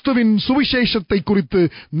 கிறிஸ்துவின் சுவிசேஷத்தை குறித்து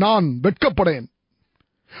நான் வெட்கப்படேன்.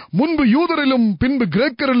 முன்பு யூதரிலும் பின்பு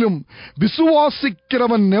கிரேக்கரிலும்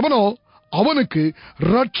விசுவாசிக்கிறவன் எவனோ அவனுக்கு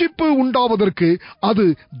ரட்சிப்பு உண்டாவதற்கு அது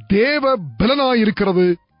தேவ பலனாயிருக்கிறது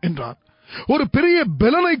என்றார். ஒரு பெரிய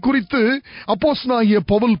பலனை குறித்து அப்போஸ்தலனாகிய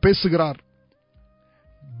பவுல் பேசுகிறார்.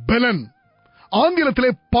 பலன்,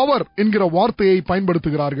 ஆங்கிலத்திலே பவர் என்கிற வார்த்தையை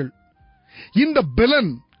பயன்படுத்துகிறார்கள். இந்த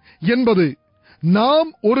பலன் என்பது நாம்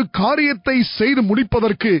ஒரு காரியத்தை செய்து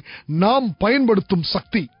முடிப்பதற்கு நாம் பயன்படுத்தும்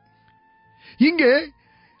சக்தி. இங்கே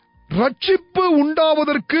ரட்சிப்பு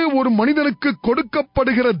உண்டாவதற்கு ஒரு மனிதனுக்கு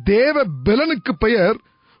கொடுக்கப்படுகிற தேவ பலனுக்கு பெயர்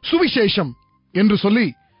சுவிசேஷம் என்று சொல்லி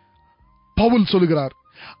பவுல் சொல்கிறார்.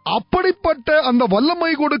 அப்படிப்பட்ட அந்த வல்லமை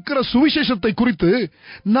கொடுக்கிற சுவிசேஷத்தை குறித்து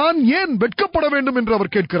நான் ஏன் வெட்கப்பட வேண்டும் என்று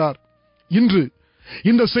அவர் கேட்கிறார். இன்று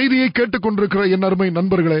இந்த செய்தியை கேட்டுக்கொண்டிருக்கிற என் அருமை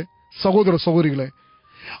நண்பர்களே, சகோதர சகோதரிகளே,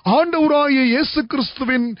 ஆண்டவராகிய இயேசு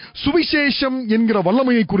கிறிஸ்துவின் சுவிசேஷம் என்கிற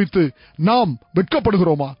வல்லமையை குறித்து நாம்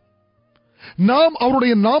வெட்கப்படுகிறோமா? நாம்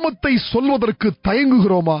அவருடைய நாமத்தை சொல்வதற்கு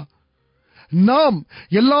தயங்குகிறோமா? நாம்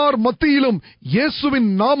எல்லார் மத்தியிலும் இயேசுவின்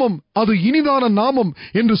நாமம் அது இனிதான நாமம்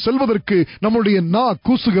என்று சொல்வதற்கு நம்முடைய நா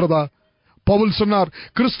கூசுகிறதா? பவுல் சொன்னார்,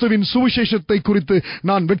 கிறிஸ்துவின் சுவிசேஷத்தை குறித்து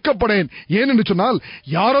நான் வெட்கப்படேன். ஏன் என்று சொன்னால்,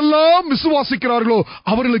 யாரெல்லாம் விசுவாசிக்கிறார்களோ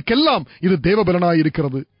அவர்களுக்கெல்லாம் இது தேவபலனாய்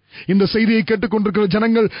இருக்கிறது. இந்த செய்தியை கேட்டுக்கொண்டிருக்கிற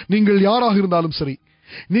ஜனங்கள், நீங்கள் யாராக இருந்தாலும் சரி,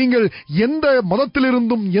 நீங்கள் எந்த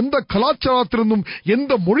மதத்திலிருந்தும் எந்த கலாச்சாரத்திலிருந்தும்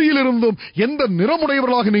எந்த மொழியிலிருந்தும் எந்த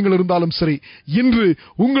நிறமுடையவர்களாக நீங்கள் இருந்தாலும் சரி, இன்று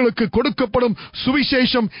உங்களுக்கு கொடுக்கப்படும்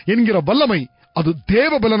சுவிசேஷம் என்கிற வல்லமை அது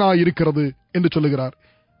தேவபலனாய் இருக்கிறது என்று சொல்லுகிறார்.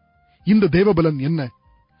 இந்த தேவபலன் என்ன?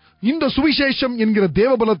 இந்த சுவிசேஷம் என்கிற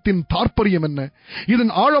தேவபலத்தின் தாற்பயம் என்ன?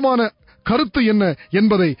 இதன் ஆழமான கருத்து என்ன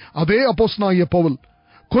என்பதை அதே அப்போஸ்தலனாகிய பவுல்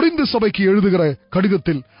கொரிந்து சபைக்கு எழுதுகிற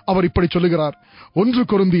கடிதத்தில் அவர் இப்படி சொல்லுகிறார். 1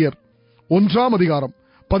 கொரிந்தியர் 1ஆம் அதிகாரம்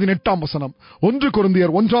 18ஆம் வசனம். 1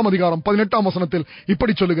 கொரிந்தியர் 1ஆம் அதிகாரம் 18ஆம் வசனத்தில்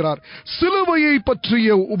இப்படி சொல்லுகிறார், சிலுவையை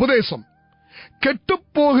பற்றிய உபதேசம் கெட்டுப்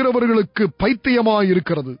போகிறவர்களுக்கு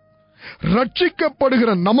பைத்தியமாயிருக்கிறது,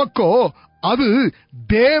 ரட்சிக்கப்படுகிற நமக்கோ அது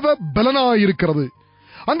தேவ பலனாயிருக்கிறது.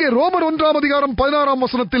 அங்கே ரோமர் 1ஆம் அதிகாரம் 16ஆம்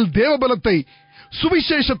வசனத்தில் தேவபலத்தை,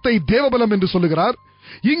 சுவிசேஷத்தை தேவபலம் என்று சொல்லுகிறார்.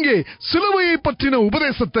 இங்கே சிலுவையை பற்றின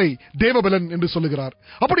உபதேசத்தை தேவபலன் என்று சொல்லுகிறார்.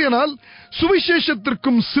 அப்படியானால்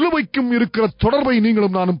சுவிசேஷத்திற்கும் சிலுவைக்கும் இருக்கிற தொடர்பை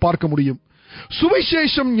நீங்களும் நானும் பார்க்க முடியும்.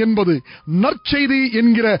 சுவிசேஷம் என்பது நற்செய்தி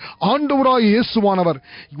என்கிற ஆண்டவராய் இயேசுவானவர்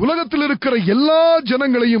உலகத்தில் இருக்கிற எல்லா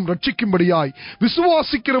ஜனங்களையும் ரட்சிக்கும்படியாய்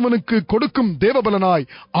விசுவாசிக்கிறவனுக்கு கொடுக்கும் தேவபலனாய்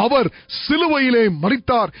அவர் சிலுவையிலே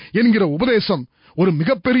மரித்தார் என்கிற உபதேசம் ஒரு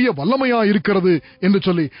மிகப்பெரிய வல்லமையாய் இருக்கிறது என்று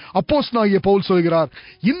சொல்லி அப்போஸ்தலனாகிய பவுல் சொல்கிறார்.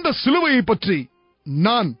 இந்த சிலுவையை பற்றி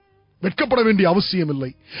நான் வெட்கப்பட வேண்டிய அவசியம் இல்லை.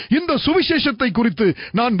 இந்த சுவிசேஷத்தை குறித்து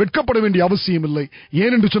நான் வெட்கப்பட வேண்டிய அவசியம் இல்லை.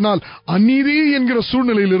 ஏனென்று சொன்னால், அநீதி என்கிற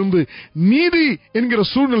சூழ்நிலையிலிருந்து நீதி என்கிற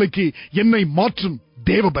சூழ்நிலைக்கு என்னை மாற்றும்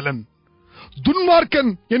தேவபலன்.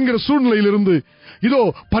 துன்மார்க்கன் என்கிற சூழ்நிலையிலிருந்து இதோ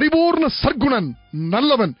பரிபூர்ண சர்க்குணன்,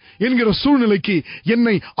 நல்லவன் என்கிற சூழ்நிலைக்கு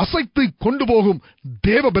என்னை அசைத்து கொண்டு போகும்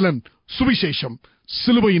தேவபலன் சுவிசேஷம்,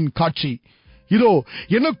 சிலுவையின் காட்சி. இதோ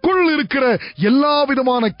எனக்குள் இருக்கிற எல்லா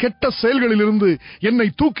விதமான கெட்ட செயல்களிலிருந்து என்னை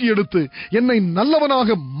தூக்கி எடுத்து என்னை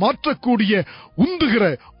நல்லவனாக மாற்றக்கூடிய உந்துகிற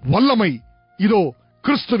வல்லமை, இதோ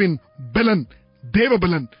கிறிஸ்துவின் பெலன்,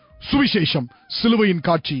 தேவபெலன், சுவிசேஷம், சிலுவையின்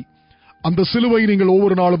காட்சி. அந்த சிலுவை நீங்கள்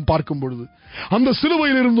ஒவ்வொரு நாளும் பார்க்கும் பொழுது அந்த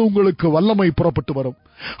சிலுவையிலிருந்து உங்களுக்கு வல்லமை புறப்பட்டு வரும்.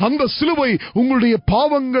 அந்த சிலுவை உங்களுடைய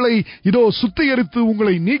பாவங்களை இதோ சுத்திகரித்து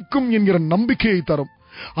உங்களை நீக்கும் என்கிற நம்பிக்கையை தரும்.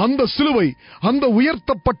 அந்த சிலுவை, அந்த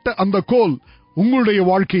உயர்த்தப்பட்ட அந்த கோல் உங்களுடைய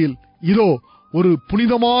வாழ்க்கையில் இதோ ஒரு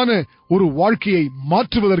புனிதமான ஒரு வாழ்க்கையை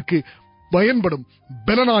மாற்றுவதற்கு பயன்படும்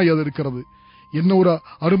பெலனாய் அது இருக்கிறது. என்ன ஒரு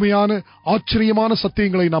அருமையான ஆச்சரியமான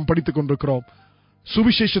சத்தியங்களை நாம் படித்துக் கொண்டிருக்கிறோம்.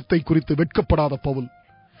 சுவிசேஷத்தை குறித்து வெட்கப்படாத பவுல்,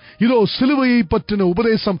 இதோ சிலுவையை பற்றின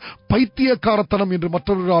உபதேசம் பைத்தியக்காரத்தனம் என்று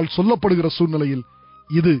மற்றவர்களால் சொல்லப்படுகிற சூழ்நிலையில்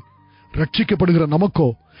இது ரட்சிக்கப்படுகிற நமக்கோ,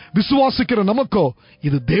 விசுவாசிக்கிற நமக்கோ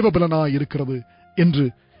இது தேவபலனாய் இருக்கிறது என்று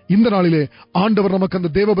இந்த நாளிலே ஆண்டவர் நமக்கு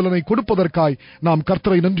அந்த தேவபலனை கொடுப்பதற்காய் நாம்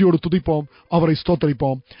கர்த்தரை நன்றியோடு துதிப்போம், அவரை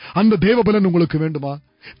ஸ்தோத்தரிப்போம். அந்த தேவபலன் உங்களுக்கு வேண்டுமா?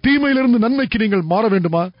 தீமையிலிருந்து நன்மைக்கு நீங்கள் மாற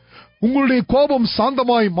வேண்டுமா? உங்களுடைய கோபம்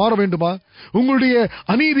சாந்தமாய் மாற வேண்டுமா? உங்களுடைய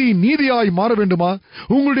அநீதி நீதியாய் மாற வேண்டுமா?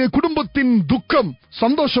 உங்களுடைய குடும்பத்தின் துக்கம்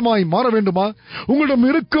சந்தோஷமாய் மாற வேண்டுமா? உங்களிடம்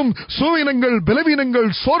இருக்கும் சுயநங்கள், பலவீனங்கள்,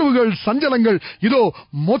 சோர்வுகள், சஞ்சலங்கள் இதோ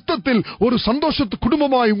மொத்தத்தில் ஒரு சந்தோஷத்து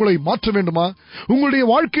குடும்பமாய் உங்களை மாற்ற வேண்டுமா? உங்களுடைய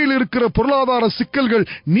வாழ்க்கையில் இருக்கிற பொருளாதார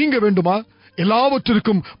சிக்கல்கள் நீங்க வேண்டுமா?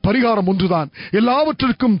 எல்லாவற்றிற்கும் பரிகாரம் ஒன்றுதான்,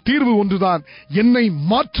 எல்லாவற்றிற்கும் தீர்வு ஒன்றுதான். என்னை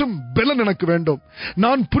மாற்றும் பலன் எனக்கு வேண்டும்.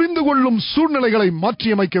 நான் புரிந்து கொள்ளும் சூழ்நிலைகளை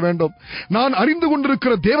மாற்றியமைக்க வேண்டும். நான் அறிந்து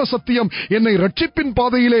கொண்டிருக்கிற தேவ சத்தியம் என்னை ரட்சிப்பின்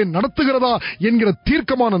பாதையிலே நடத்துகிறதா என்கிற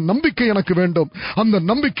தீர்க்கமான நம்பிக்கை எனக்கு வேண்டும். அந்த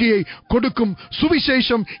நம்பிக்கையை கொடுக்கும்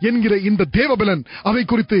சுவிசேஷம் என்கிற இந்த தேவபலன், அதை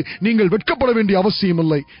குறித்து நீங்கள் வெட்கப்பட வேண்டிய அவசியம்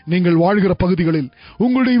இல்லை. நீங்கள் வாழ்கிற பகுதிகளில்,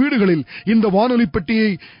 உங்களுடைய வீடுகளில் இந்த வானொலி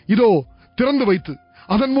பெட்டியை இதோ திறந்து வைத்து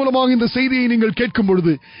அதன் மூலமாக இந்த செய்தியை நீங்கள் கேட்கும்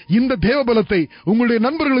பொழுது இந்த தேவபலத்தை உங்களுடைய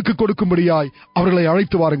நண்பர்களுக்கு கொடுக்கும்படியாய் அவர்களை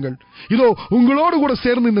அழைத்து வாருங்கள். இதோ உங்களோடு கூட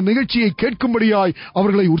சேர்ந்து இந்த நிகழ்ச்சியை கேட்கும்படியாய்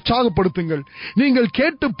அவர்களை உற்சாகப்படுத்துங்கள். நீங்கள்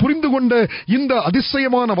கேட்டு புரிந்து கொண்ட இந்த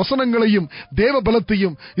அதிசயமான வசனங்களையும்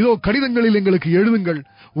தேவபலத்தையும் இதோ கடிதங்களில் எங்களுக்கு எழுதுங்கள்.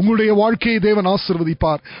 உங்களுடைய வாழ்க்கையை தேவன்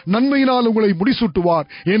ஆசீர்வதிப்பார், நன்மையினால் உங்களை முடிசூட்டுவார்.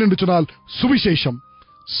 ஏனென்று சொன்னால் சுவிசேஷம்,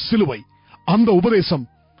 சிலுவை, அந்த உபதேசம்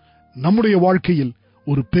நம்முடைய வாழ்க்கையில்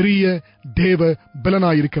ஒரு பெரிய தேவ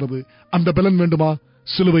பலனாயிருக்கிறது. அந்த பலன் வேண்டுமா?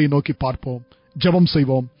 சிலுவையை நோக்கி பார்ப்போம், ஜெபம்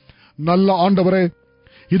செய்வோம். நல்ல ஆண்டவரே,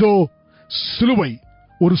 இதோ சிலுவை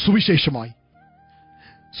ஒரு சுவிசேஷமாய்,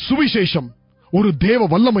 சுவிசேஷம் ஒரு தேவ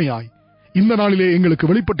வல்லமையாய் இந்த நாளிலே எங்களுக்கு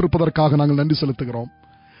வெளிப்பட்டிருப்பதற்காக நாங்கள் நன்றி செலுத்துகிறோம்.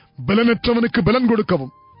 பலனற்றவனுக்கு பலன்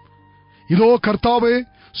கொடுக்கவும், இதோ கர்த்தாவே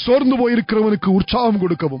சோர்ந்து போயிருக்கிறவனுக்கு உற்சாகம்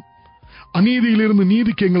கொடுக்கவும், அநீதியிலிருந்து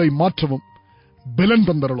நீதிக்கு எங்களை மாற்றவும் பலன்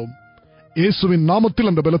தந்தரலும். இயேசுவின் நாமத்தில்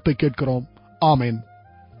அந்த பலத்தை கேட்கிறோம். ஆமென்.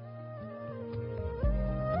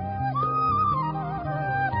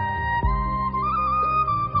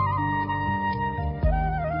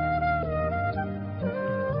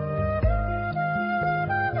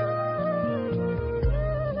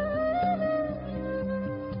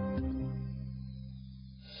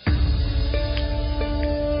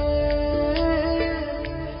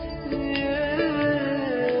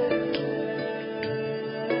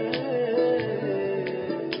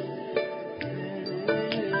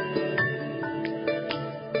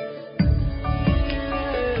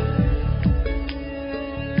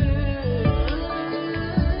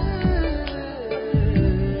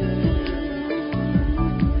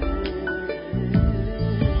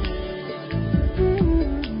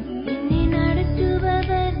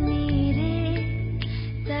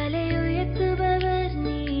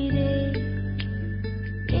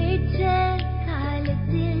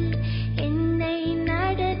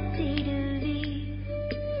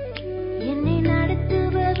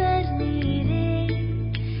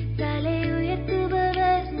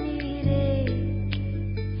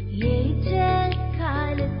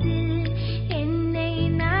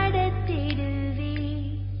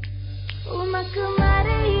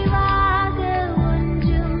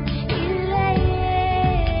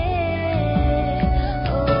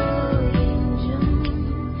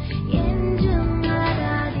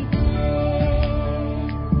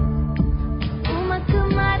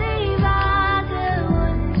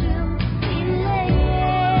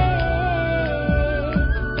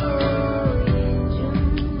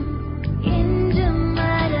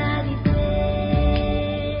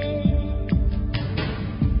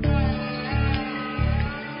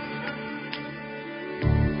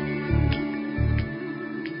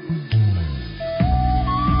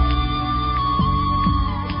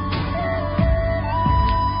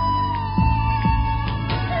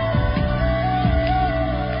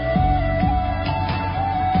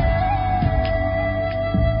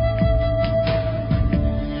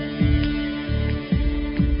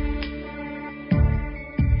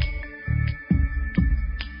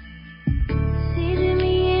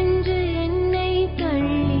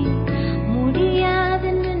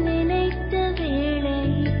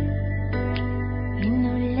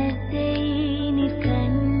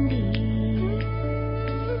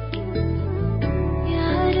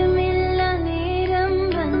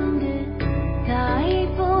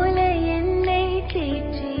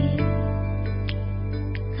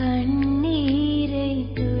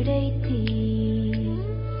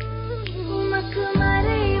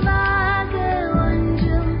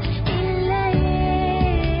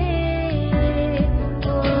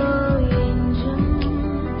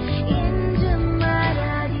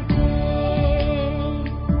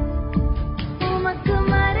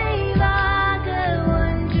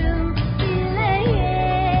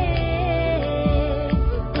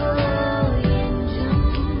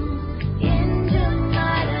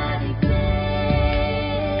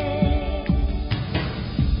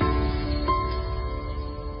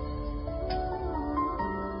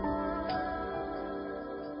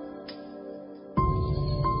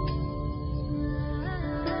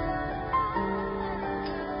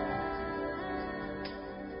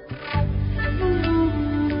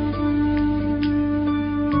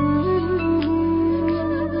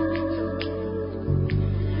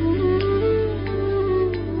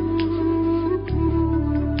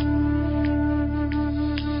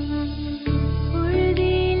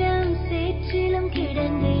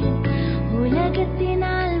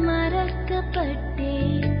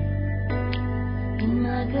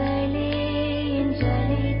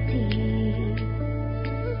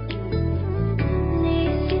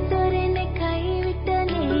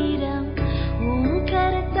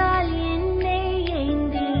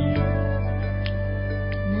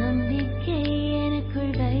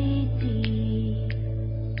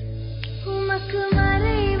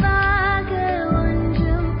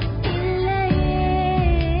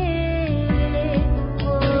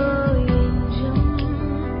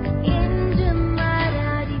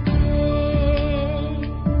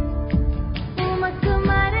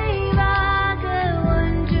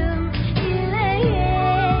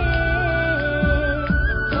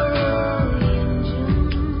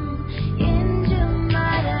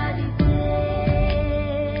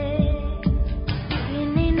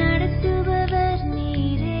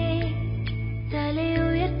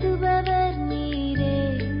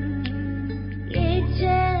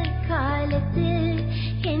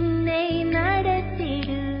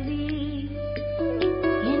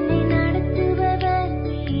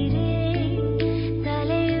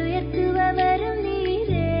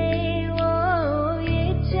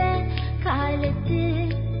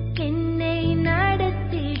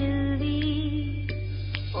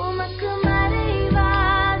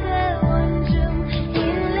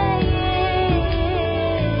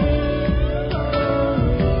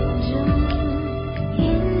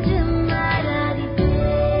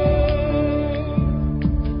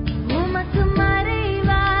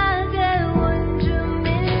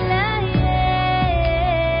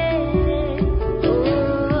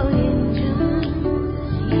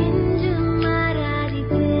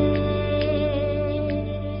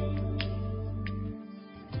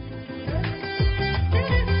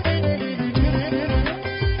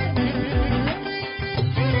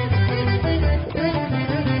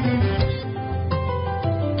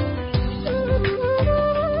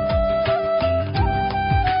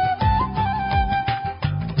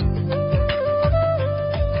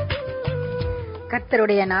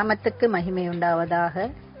 கர்த்தருடைய நாமத்துக்கு மகிமை உண்டாவதாக.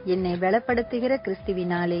 என்னை பலப்படுத்துகிற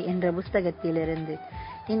கிறிஸ்துவினாலே என்ற புஸ்தகத்திலிருந்து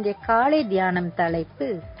இன்றைய காலை தியானம் தலைப்பு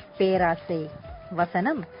பேராசை.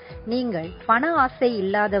 வசனம்: நீங்கள் பண ஆசை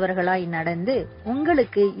இல்லாதவர்களாய் நடந்து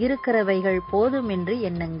உங்களுக்கு இருக்கிறவைகள் போதும் என்று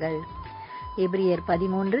எண்ணுங்கள். எபிரியர்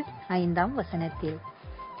 13:5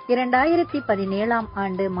 2017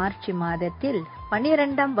 ஆண்டு மார்ச் மாதத்தில்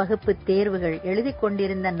 12ஆம் வகுப்பு தேர்வுகள் எழுதி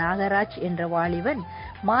கொண்டிருந்த நாகராஜ் என்ற வாலிபன்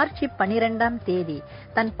மார்ச் 12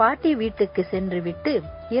 தன் பாட்டி வீட்டுக்கு சென்றுவிட்டு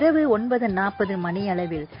இரவு 9:40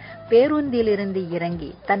 மணியளவில் பேருந்திலிருந்து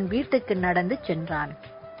இறங்கி தன் வீட்டுக்கு நடந்து சென்றான்.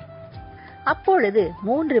 அப்பொழுது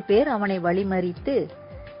 3 பேர் அவனை வழிமறித்து,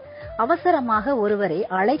 அவசரமாக ஒருவரை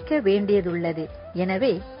அழைக்க வேண்டியதுள்ளது,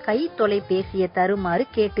 எனவே கை தொலைபேசியை தருமாறு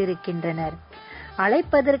கேட்டிருக்கின்றனர்.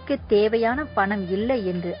 அழைப்பதற்கு தேவையான பணம் இல்லை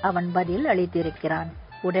என்று அவன் பதில் அளித்திருக்கிறான்.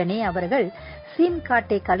 உடனே அவர்கள், சிம்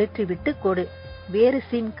கார்டை கழற்றிவிட்டு கொடு, வேறு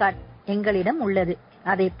சிம் கார்டு எங்களிடம் உள்ளது,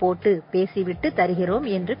 அதை போட்டு பேசிவிட்டு தருகிறோம்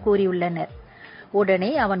என்று கூறியுள்ளனர்.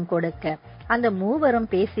 உடனே அவன் கொடுக்க அந்த 3வரும்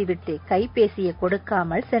பேசிவிட்டு கைபேசியை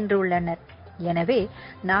கொடுக்காமல் சென்றுள்ளனர். எனவே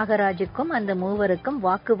நாகராஜுக்கும் அந்த 3வருக்கும்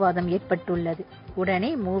வாக்குவாதம் ஏற்பட்டுள்ளது. உடனே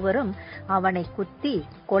 3வரும் அவனை குத்தி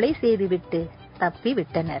கொலை செய்துவிட்டு தப்பி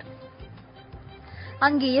விட்டனர்.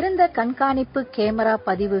 அங்கு இருந்த கண்காணிப்பு கேமரா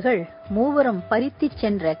பதிவுகள் 3வரும் பறித்து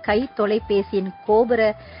சென்ற கை தொலைபேசியின் கோபுர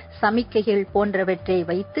சமிக்கைகள் போன்றவற்றை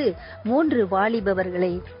வைத்து 3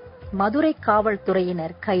 வாலிபவர்களை மதுரை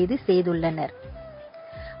காவல்துறையினர் கைது செய்துள்ளனர்.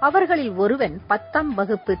 அவர்களில் ஒருவன் 10ஆம்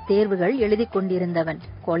வகுப்பு தேர்வுகள் எழுதி கொண்டிருந்தவன்.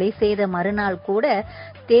 கொலை செய்த மறுநாள் கூட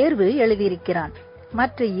தேர்வு எழுதியிருக்கிறான்.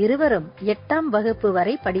 மற்ற 2வரும் 8ஆம் வகுப்பு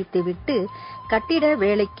வரை படித்துவிட்டு கட்டிட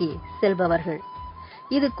வேலைக்கு செல்பவர்கள்.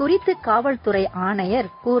 இது குறித்து காவல்துறை ஆணையர்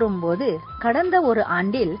கூறும்போது, கடந்த ஒரு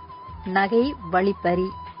ஆண்டில் நகை வழிப்பறி,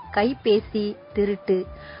 கைபேசி திருட்டு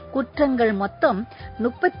குற்றங்கள் மொத்தம்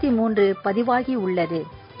 33 பதிவாகி உள்ளது.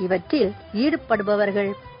 இவற்றில்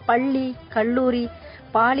ஈடுபடுபவர்கள் பள்ளி, கல்லூரி,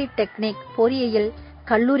 பாலிடெக்னிக், பொறியியல்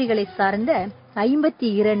கல்லூரிகளை சார்ந்த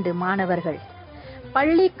 52 மாணவர்கள்.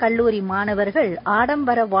 பள்ளி, கல்லூரி மாணவர்கள்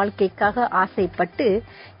ஆடம்பர வாழ்க்கைக்காக ஆசைப்பட்டு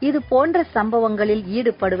இது போன்ற சம்பவங்களில்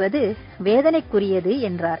ஈடுபடுவது வேதனைக்குரியது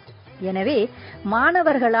என்றார். எனவே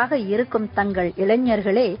மாணவர்களாக இருக்கும் தங்கள்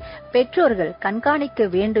இளைஞர்களே பெற்றோர்கள் கண்காணிக்க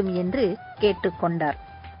வேண்டும் என்று கேட்டுக்கொண்டார்.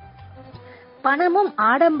 பணமும்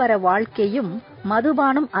ஆடம்பர வாழ்க்கையும்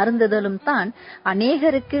மதுபானம் அருந்துதலும் தான்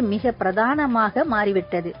அநேகருக்கு மிக பிரதானமாக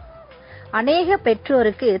மாறிவிட்டது. அநேக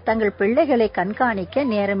பெற்றோருக்கு தங்கள் பிள்ளைகளை கண்காணிக்க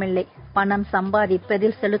நேரமில்லை. பணம்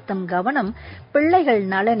சம்பாதிப்பதில் செலுத்தும் கவனம் பிள்ளைகள்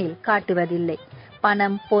நலனில் காட்டுவதில்லை.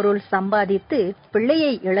 பணம், பொருள் சம்பாதித்து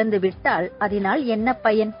பிள்ளையை இழந்துவிட்டால் அதனால் என்ன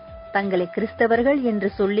பயன்? தங்களை கிறிஸ்தவர்கள் என்று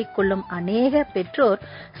சொல்லிக் கொள்ளும் அநேக பெற்றோர்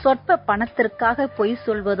சொற்ப பணத்திற்காக பொய்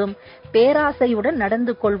சொல்வதும் பேராசையுடன்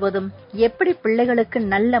நடந்து கொள்வதும் எப்படி பிள்ளைகளுக்கு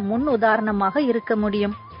நல்ல முன் உதாரணமாக இருக்க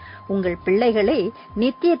முடியும்? உங்கள் பிள்ளைகளை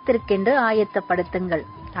நித்தியத்திற்கென்று ஆயத்தப்படுத்துங்கள்.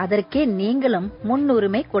 அதற்கே நீங்களும்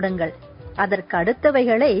முன்னுரிமை கொடுங்கள். அதற்கு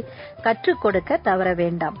அடுத்தவைகளை கற்றுக் கொடுக்க தவற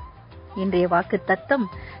வேண்டாம். இன்றைய வாக்கு தத்தம்: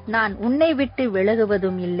 நான் உன்னை விட்டு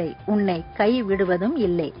விலகுவதும் இல்லை, உன்னை கை விடுவதும்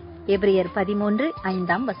இல்லை. எபிரியர்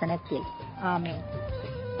 13:5 ஆமென்.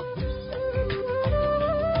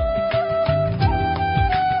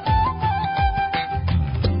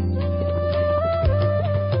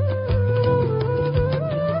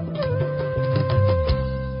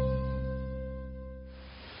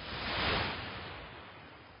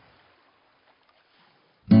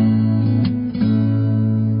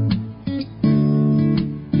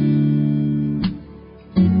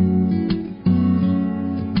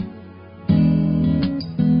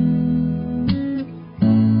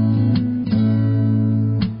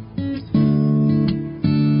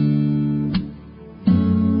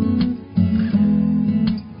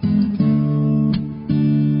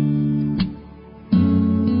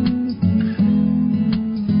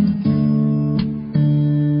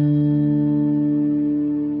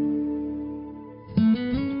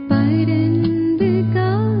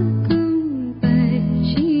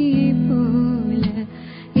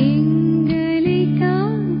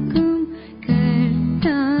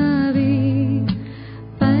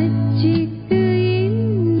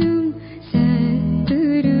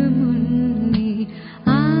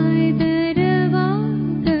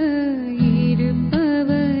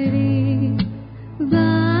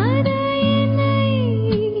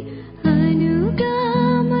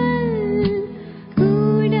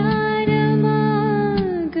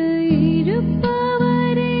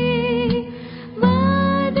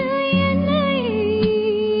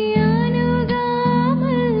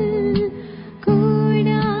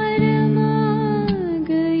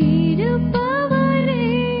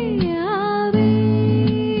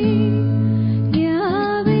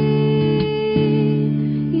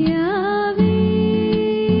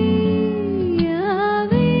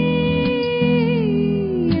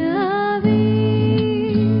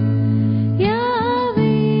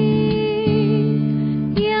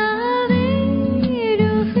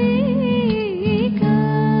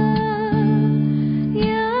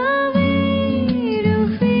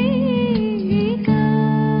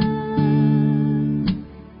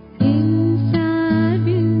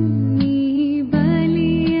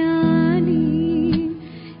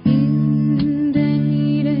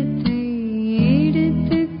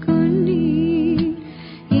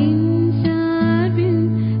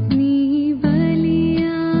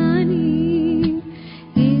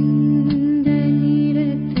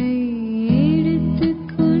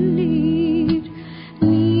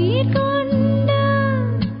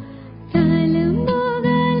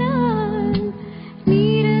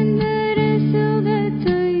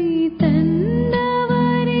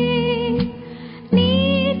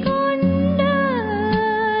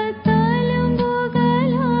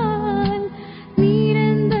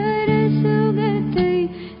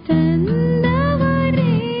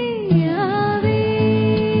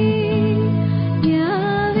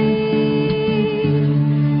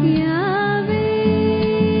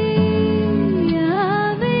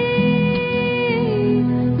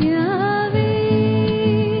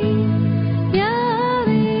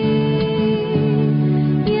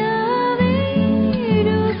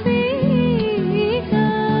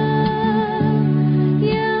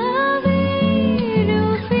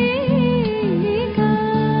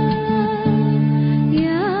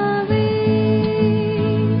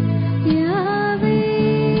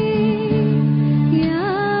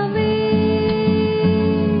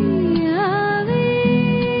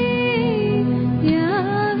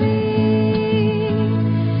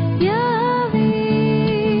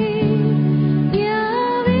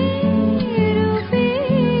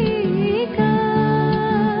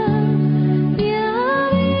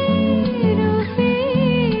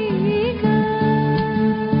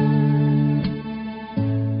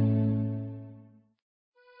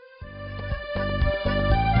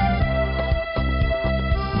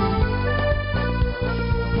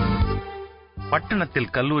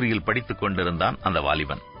 பட்டணத்தில் கல்லூரியில் படித்துக் கொண்டிருந்தான் அந்த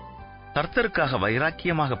வாலிபன். கர்த்தருக்காக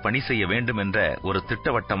வைராக்கியமாக பணி செய்ய வேண்டும் என்ற ஒரு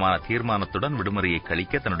திட்டவட்டமான தீர்மானத்துடன் விடுமுறையை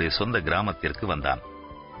கழிக்க தன்னுடைய சொந்த கிராமத்திற்கு வந்தான்.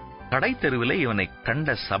 கடை தெருவிலே இவனை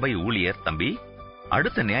கண்ட சபை ஊழியர், தம்பி,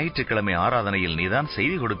 அடுத்த ஞாயிற்றுக்கிழமை ஆராதனையில் நீதான்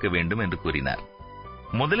செய்தி கொடுக்க வேண்டும் என்று கூறினார்.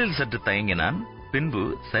 முதலில் சற்று தயங்கினான். பின்பு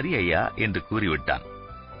சரி ஐயா என்று கூறிவிட்டான்.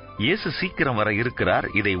 இயேசு சீக்கிரம் வர இருக்கிறார்.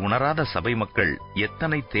 இதை உணராத சபை மக்கள்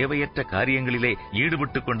எத்தனை தேவையற்ற காரியங்களிலே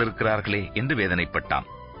ஈடுபட்டுக் கொண்டிருக்கிறார்களே என்று வேதனைப்பட்டான்.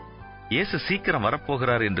 இயேசு சீக்கிரம்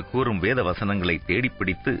வரப்போகிறார் என்று கூறும் வேத வசனங்களை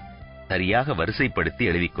தேடிப்பிடித்து சரியாக வரிசைப்படுத்தி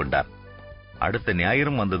எழுதிக் கொண்டார். அடுத்த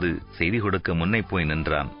ஞாயிறும் வந்தது. செய்தி கொடுக்க முன்னே போய்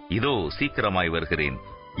நின்றான். இதோ சீக்கிரமாய் வருகிறேன்,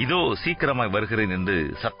 இதோ சீக்கிரமாய் வருகிறேன் என்று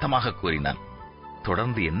சத்தமாக கூறினான்.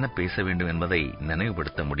 தொடர்ந்து என்ன பேச வேண்டும் என்பதை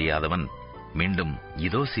நினைவுபடுத்த முடியாதவன் மீண்டும்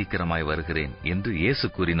இதோ சீக்கிரமாய் வருகிறேன் என்று இயேசு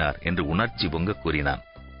கூறினார் என்று உணர்ச்சி பொங்க கூறினான்.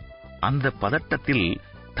 அந்த பதட்டத்தில்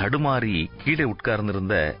தடுமாறி கீழே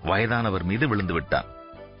உட்கார்ந்திருந்த வயதானவர் மீது விழுந்து விட்டான்.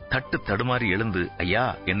 தட்டு தடுமாறி எழுந்து, ஐயா,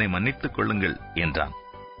 என்னை மன்னித்துக் கொள்ளுங்கள் என்றான்.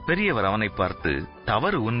 பெரியவர் அவனை பார்த்து,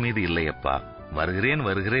 தவறு உன் மீது இல்லையப்பா, வருகிறேன்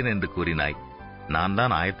வருகிறேன் என்று கூறினாய், நான்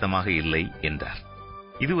தான் ஆயத்தமாக இல்லை என்றார்.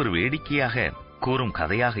 இது ஒரு வேடிக்கையாக கூறும்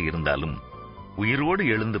கதையாக இருந்தாலும் உயிரோடு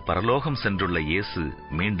எழுந்து பரலோகம் சென்றுள்ள இயேசு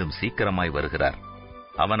மீண்டும் சீக்கிரமாய் வருகிறார்.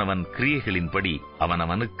 அவனவன் கிரியைகளின்படி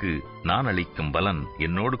அவனவனுக்கு நான் அளிக்கும் பலன்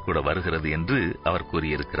என்னோடு கூட வருகிறது என்று அவர்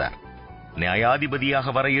கூறியிருக்கிறார்.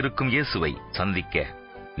 நியாயாதிபதியாக வர இருக்கும் இயேசுவை சந்திக்க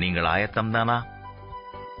நீங்கள் ஆயத்தம்தானா?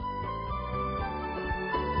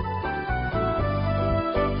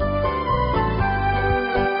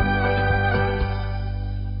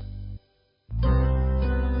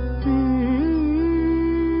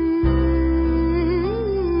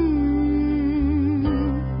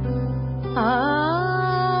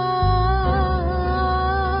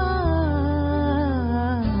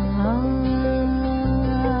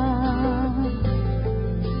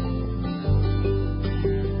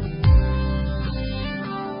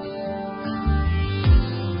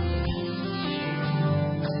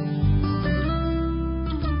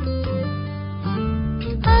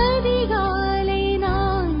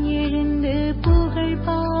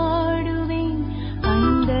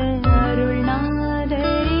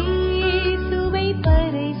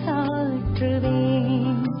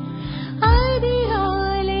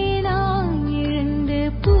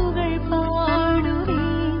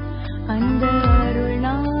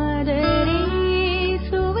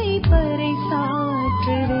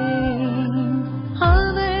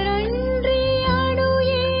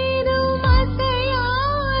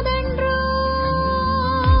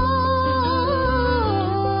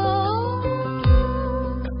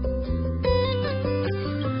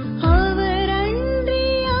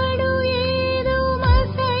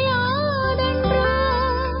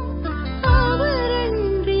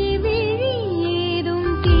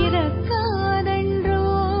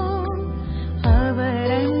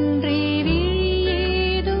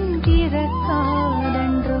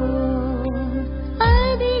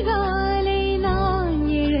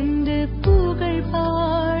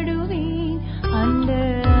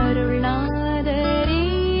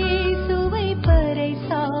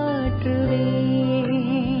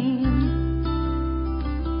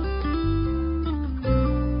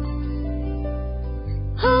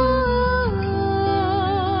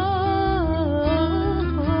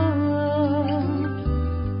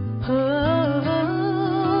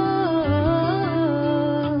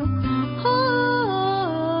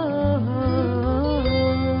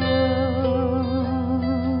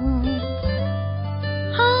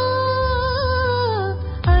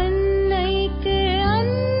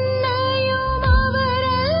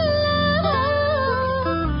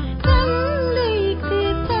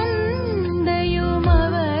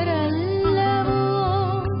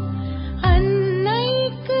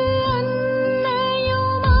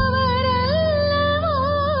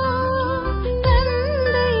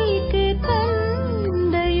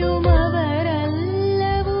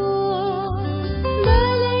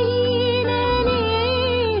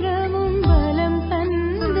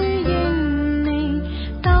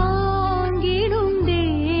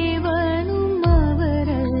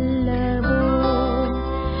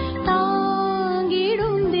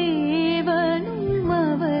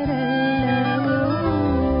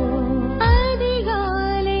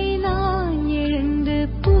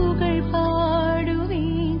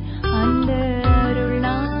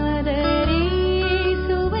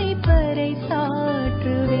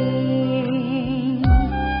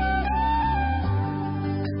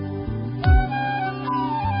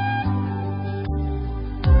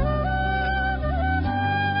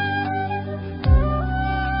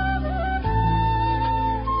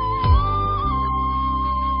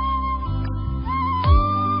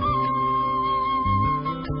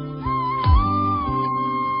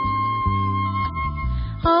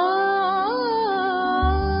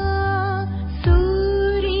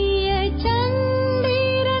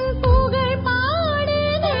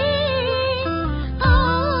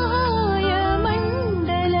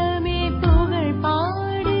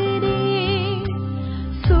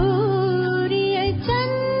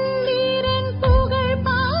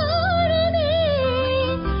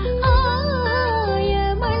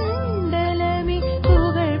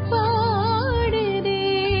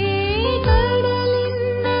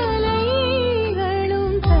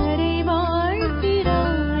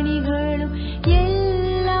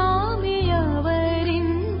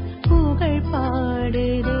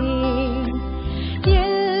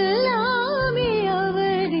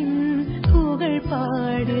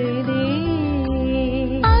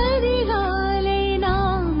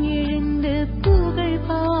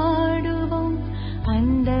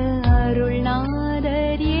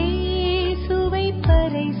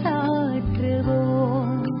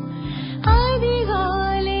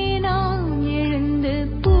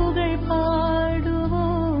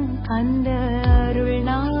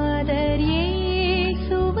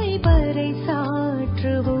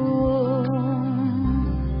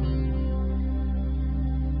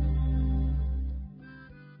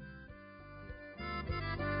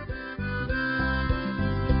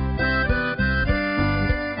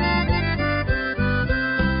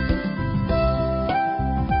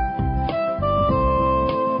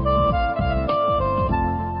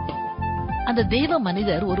 அந்த தேவ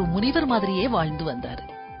மனிதர் ஒரு முனிவர் மாதிரியே வாழ்ந்து வந்தாரு.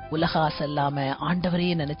 உலக ஆசை இல்லாம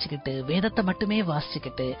ஆண்டவரையே நினைச்சுக்கிட்டு வேதத்தை மட்டுமே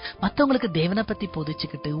வாசிச்சுக்கிட்டு மத்தவங்களுக்கு தேவனை பத்தி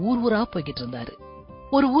போதிச்சுக்கிட்டு ஊர் ஊரா போய்கிட்டு இருந்தாரு.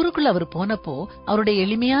 ஒரு ஊருக்குள்ள அவர் போனப்போ அவருடைய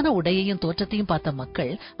எளிமையான உடையையும் தோற்றத்தையும் பார்த்த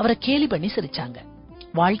மக்கள் அவரை கேலி பண்ணி சிரிச்சாங்க.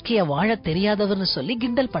 வாழ்க்கைய வாழ தெரியாதவர்னு சொல்லி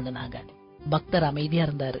கிண்டல் பண்ணுனாங்க. பக்தர் அமைதியா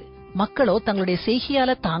இருந்தாரு. மக்களோ தங்களுடைய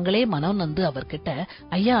செய்கையால தாங்களே மனம் நொந்து அவர்கிட்ட,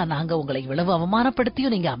 ஐயா, நாங்க உங்களை இவ்வளவு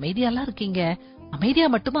அவமானப்படுத்தியும் நீங்க அமைதியாலாம் இருக்கீங்க, அமைதியா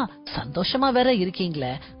மட்டுமா சந்தோஷமா வேற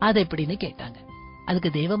இருக்கீங்களே, அது எப்படின்னு கேட்டாங்க. அதுக்கு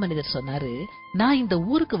தேவ மனிதர் சொன்னாரு, நான் இந்த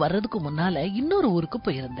ஊருக்கு வர்றதுக்கு முன்னால இன்னொரு ஊருக்கு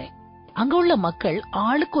போயிருந்தேன். அங்க உள்ள மக்கள்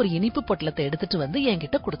ஆளுக்கு ஒரு இனிப்பு பொட்டலத்தை எடுத்துட்டு வந்து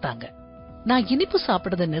என்கிட்ட கொடுத்தாங்க. நான் இனிப்பு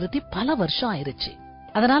சாப்பிடறத நிறுத்தி பல வருஷம் ஆயிருச்சு.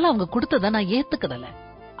 அதனால அவங்க கொடுத்தத நான் ஏத்துக்கிடல.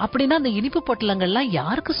 அப்படின்னா அந்த இனிப்பு பொட்டலங்கள்லாம்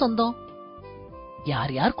யாருக்கு சொந்தம்?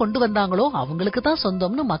 யார் யார் கொண்டு வந்தாங்களோ அவங்களுக்கு தான்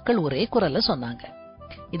சொந்தம்னு மக்கள் ஒரே குரல்ல சொன்னாங்க.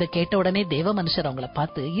 இத கேட்ட உடனே தேவ மனுஷர் அவங்கள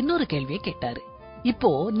பார்த்து இன்னொரு கேள்வியை கேட்டாரு. இப்போ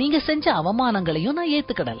நீங்க செஞ்ச அவமானங்களையும் நான்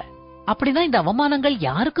ஏத்துக்கிடல. அப்படின்னா இந்த அவமானங்கள்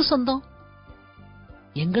யாருக்கு சொந்தம்?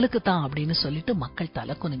 எங்களுக்கு தான் அப்படின்னு சொல்லிட்டு மக்கள்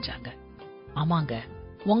தலை குனிஞ்சாங்க. ஆமாங்க,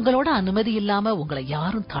 உங்களோட அனுமதி இல்லாம உங்களை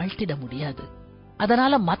யாரும் தாழ்த்திட முடியாது.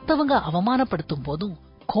 அதனால மத்தவங்க அவமானப்படுத்தும் போதும்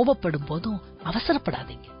கோபப்படும் போதும்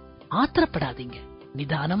அவசரப்படாதீங்க, ஆத்திரப்படாதீங்க,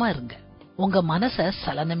 நிதானமா இருங்க. உங்க மனச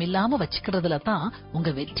சலனமில்லாம வச்சுக்கிறதுல தான் உங்க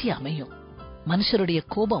வெற்றி அமையும். மனுஷருடைய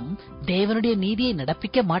கோபம் தேவனுடைய நீதியை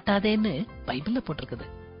நடப்பிக்க மாட்டாதேன்னு பைபிள்ல போட்டிருக்குது.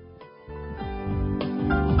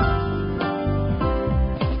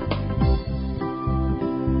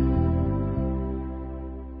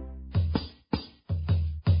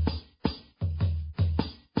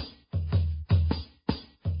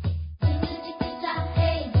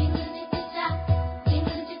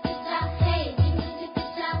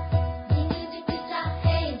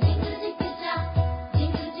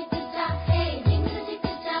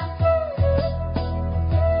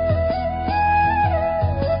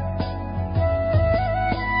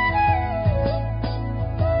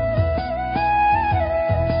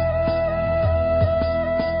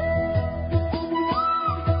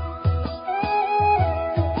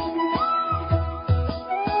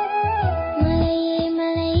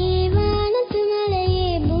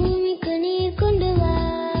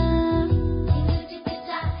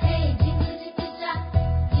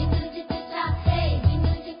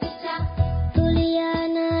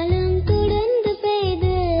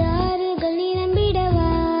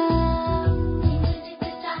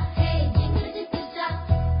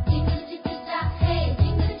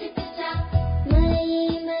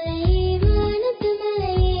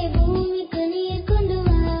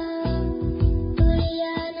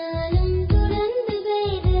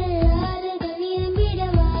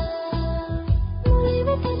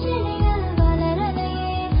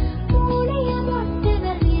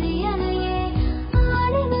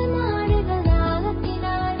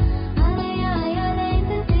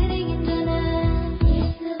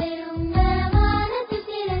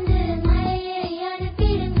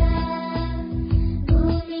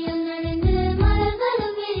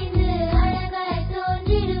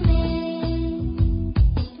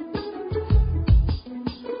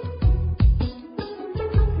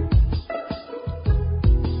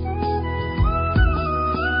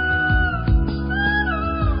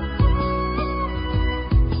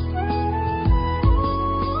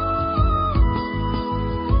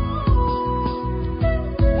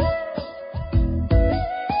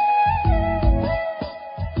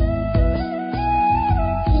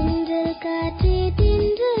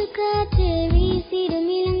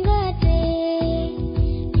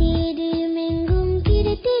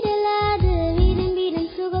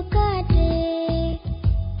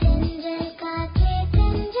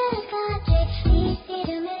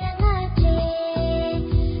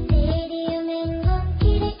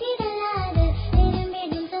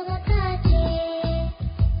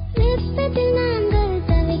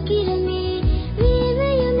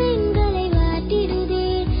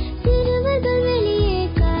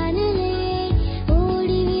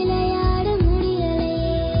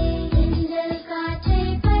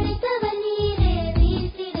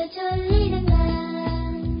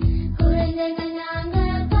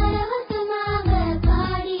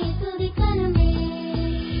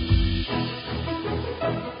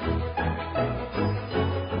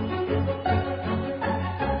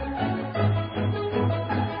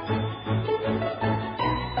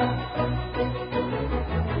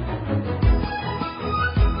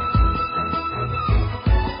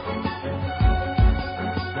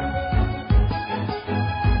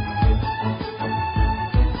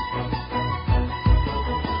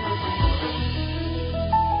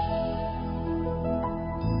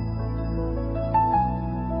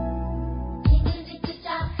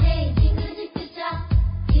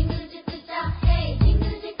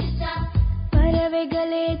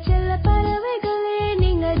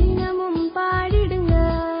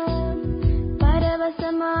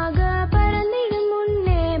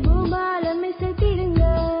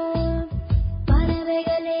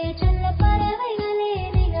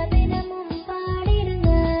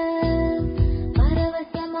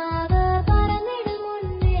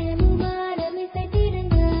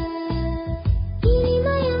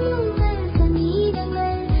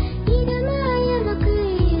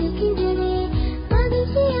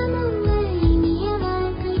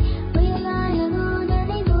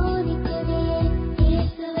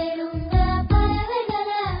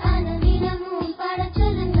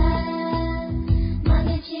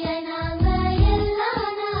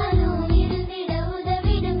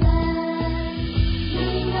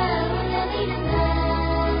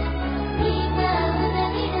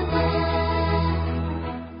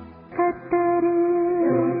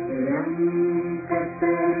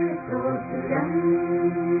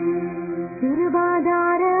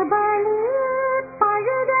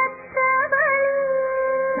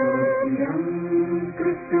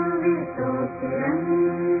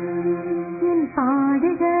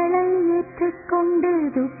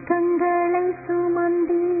 துக்கங்களை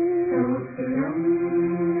சுமந்தி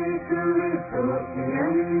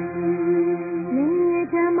என்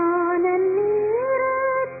எஜமானன் நீரே,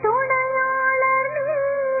 துணையாளர்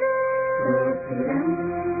நீரே.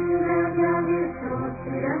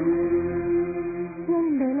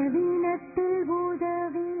 என் பலவீனத்தில்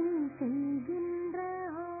உதவி செய்கின்ற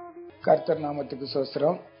ஆவி. கர்த்தர் நாமத்துக்கு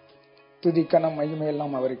சோஸ்திரம். துதிக்கணும்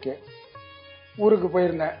மகிமையெல்லாம் அவருக்கு. ஊருக்கு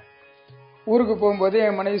போயிருந்தேன். ஊருக்கு போகும்போது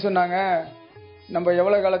என் மனைவி சொன்னாங்க, நம்ம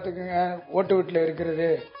எவ்வளோ காலத்துக்குங்க ஓட்டு வீட்டில் இருக்கிறது,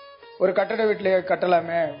 ஒரு கட்டட வீட்டில்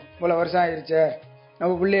கட்டலாமே, இவ்வளோ வருஷம் ஆயிடுச்சே,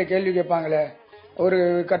 நம்ம பிள்ளைய கேள்வி கேட்பாங்களே, ஒரு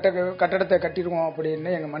கட்டடத்தை கட்டிடுவோம்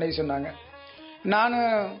அப்படின்னு எங்கள் மனைவி சொன்னாங்க.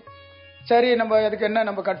 நானும் சரி நம்ம அதுக்கு என்ன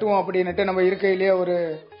நம்ம கட்டுவோம் அப்படின்னுட்டு நம்ம இருக்கையிலேயே ஒரு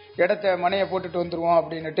இடத்த மனையை போட்டுட்டு வந்துடுவோம்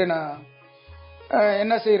அப்படின்னுட்டு நான்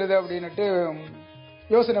என்ன செய்யறது அப்படின்னுட்டு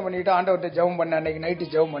யோசனை பண்ணிட்டு ஆண்டவர்கிட்ட ஜெபம் பண்ணேன். அன்னைக்கு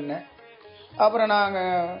நைட்டு ஜெபம் பண்ணேன். அப்புறம்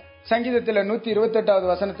நாங்கள் சங்கீதத்தில் 128வது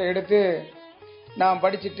வசனத்தை எடுத்து நான்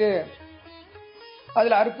படிச்சுட்டு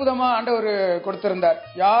அதில் அற்புதமாக ஆண்டவர் கொடுத்திருந்தார்.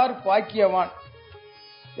 யார் பாக்கியவான்,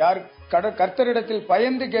 யார் கர்த்தரிடத்தில்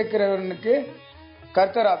பயந்து கேட்கிறவனுக்கு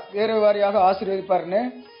கர்த்தர் வேறு வாரியாக ஆசீர்வதிப்பார்னு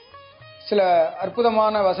சில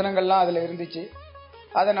அற்புதமான வசனங்கள்லாம் அதில் இருந்துச்சு.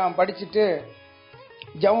 அதை நான் படிச்சுட்டு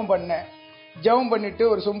ஜெபம் பண்ணேன். ஜெபம் பண்ணிட்டு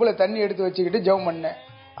ஒரு சொம்புல தண்ணி எடுத்து வச்சுக்கிட்டு ஜெபம் பண்ணேன்.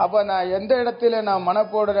 அப்போ நான் எந்த இடத்துல நான்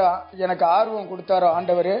மனப்போட எனக்கு ஆர்வம் கொடுத்தாரோ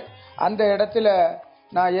ஆண்டவர், அந்த இடத்துல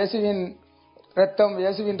நான் இயேசுவின்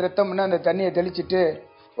ரத்தம்னு அந்த தண்ணியை தெளிச்சிட்டு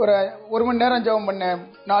ஒரு மணி நேரம் ஜெபம் பண்ணேன்.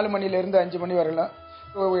 4 மணிலேருந்து 5 மணி வரலாம்.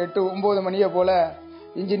 8-9 மணியை போல்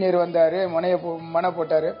இன்ஜினியர் வந்தார், மனை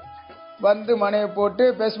போட்டார். வந்து மனையை போட்டு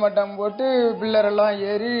பேஸ்மட்டம் போட்டு பில்லரெல்லாம்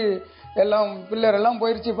ஏறி எல்லாம் பில்லரெல்லாம்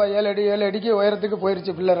போயிடுச்சு. இப்போ 7 அடிக்கு உயரத்துக்கு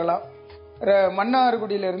போயிடுச்சு பில்லரெல்லாம்.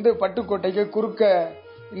 மன்னார்குடியிலேருந்து பட்டுக்கோட்டைக்கு குறுக்க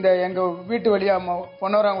இந்த எங்கள் வீட்டு வழியாக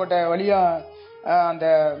பொன்னவராங்கோட்டை வழியாக அந்த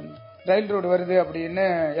ரயில் ரோடு வருது அப்படின்னு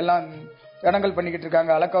எல்லாம் இடங்கள் பண்ணிக்கிட்டு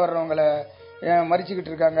இருக்காங்க. அளக்க வர்றவங்களை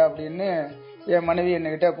மறிச்சுக்கிட்டு இருக்காங்க அப்படின்னு என் மனைவி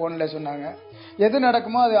என்கிட்ட ஃபோனில் சொன்னாங்க. எது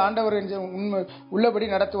நடக்குமோ அது ஆண்டவர் உள்ளபடி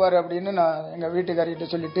நடத்துவார் அப்படின்னு நான் எங்கள் வீட்டுக்காரிகிட்ட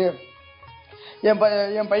சொல்லிட்டு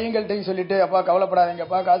என் பையன்கள்ட்டையும் சொல்லிட்டு, அப்பா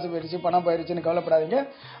கவலைப்படாதீங்கப்பா, காசு போயிடுச்சு பணம் போயிடுச்சுன்னு கவலைப்படாதீங்க,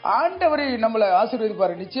 ஆண்டவர் நம்மளை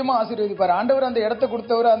ஆசீர்வதிப்பார், நிச்சயமா ஆசீர்வதிப்பார். ஆண்டவர் அந்த இடத்த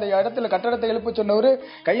கொடுத்தவர், அந்த இடத்துல கட்டடத்தை எழுப்ப சொன்னவர்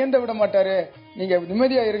கையெந்த விட மாட்டாரு, நீங்க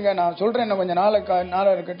நிம்மதியா இருங்க, நான் சொல்றேன், இன்னும் கொஞ்சம் நாளா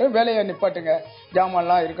இருக்கட்டும், வேலையை நிப்பாட்டுங்க,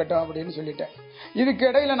 ஜாமான்லாம் இருக்கட்டும் அப்படின்னு சொல்லிட்டேன். இதுக்கு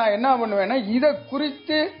இடையில நான் என்ன பண்ணுவேன்னா, இதை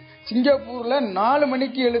குறித்து சிங்கப்பூர்ல 4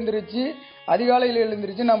 மணிக்கு எழுந்திருச்சு, அதிகாலையில்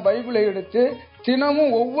எழுந்திருச்சு நான் பைபிளை எடுத்து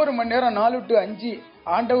தினமும் ஒவ்வொரு மணி நேரம் 4 to 5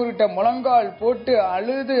 ஆண்டவர்கிட்ட முழங்கால் போட்டு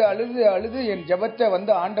அழுது அழுது அழுது என் ஜெபத்தை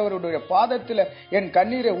வந்து ஆண்டவருடைய பாதத்தில் என்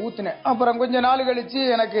கண்ணீரை ஊத்தினேன். அப்புறம் கொஞ்ச நாள் கழிச்சு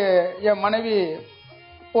எனக்கு என் மனைவி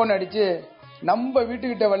போன் அடிச்சு, நம்ம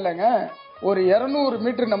வீட்டுக்கிட்ட வரலங்க, ஒரு 200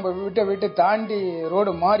 மீட்டர் நம்ம வீட்டை தாண்டி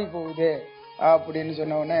ரோடு மாறி போகுது அப்படின்னு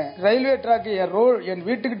சொன்ன உடனே ரயில்வே ட்ராக்கு என்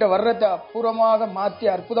வீட்டுக்கிட்ட வர்றதை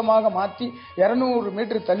அற்புதமாக மாற்றி 200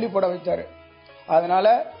 மீட்டர் தள்ளி போட வைத்தாரு. அதனால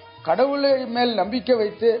கடவுளை மேல் நம்பிக்கை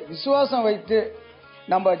வைத்து விசுவாசம் வைத்து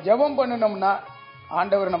நம்ம ஜெபம் பண்ணணும்னா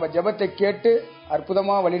ஆண்டவர் நம்ம ஜெபத்தை கேட்டு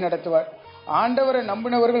அற்புதமா வழி நடத்துவார். ஆண்டவரை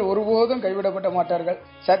நம்பினவர்கள் ஒருபோதும் கைவிடப்பட மாட்டார்கள்.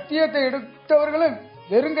 சத்தியத்தை எடுத்தவர்களும்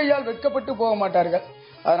வெறுங்கையால் வெட்கப்பட்டு போக மாட்டார்கள்.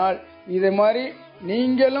 அதனால் இதை மாதிரி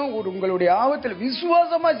நீங்களும் உங்களுடைய ஆபத்தில்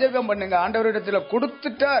விசுவாசமா ஜெபம் பண்ணுங்க. ஆண்டவரிடத்துல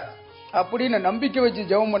கொடுத்துட்டார் அப்படின்னு நம்பிக்கை வச்சு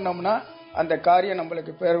ஜெபம் பண்ணோம்னா அந்த காரியம்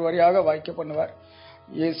நம்மளுக்கு பேர்வழியாக வாய்க்க பண்ணுவார்.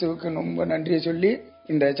 இயேசுவுக்கு ரொம்ப நன்றியை சொல்லி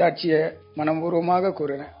இந்த சாட்சியை மனப்பூர்வமாக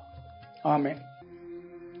கூறுறேன். ஆமென்.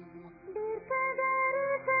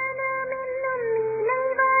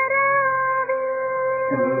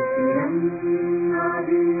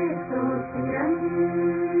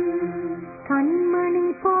 கண்மணி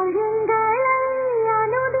போல் எங்களை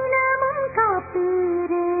அனுதினமும்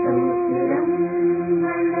காப்பீரே.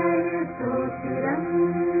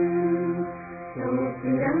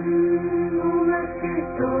 உமக்கு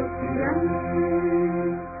ஸ்தோத்திரம்,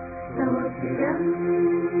 ஸ்தோத்திரம்,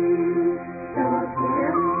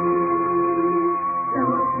 ஸ்தோத்திரம்,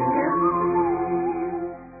 ஸ்தோத்திரம்.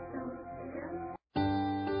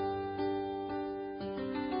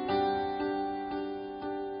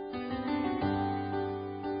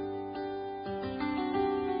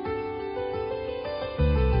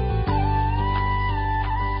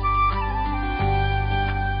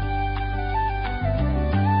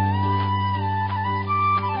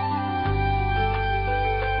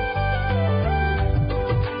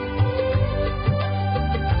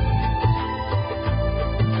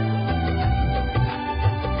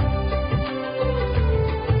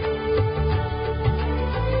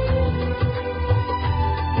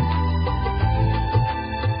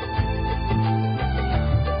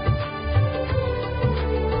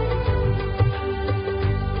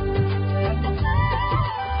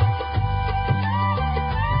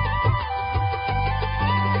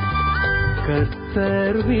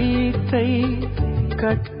 கர்த்தர் வீட்டை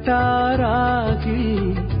கட்டாராகி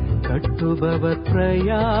கட்டுபவர்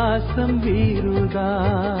பிரயாசம் வீருதா.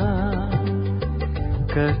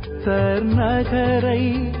 கர்த்தர் நகரை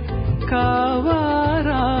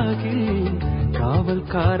காவாராகி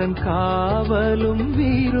காவல்காரன் காவலும்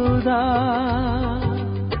வீருதா.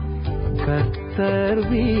 கர்த்தர்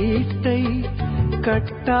வீட்டை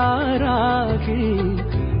கட்டாராகி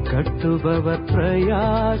கட்டுபவர்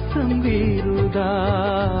பிரயாசம் வீருதா.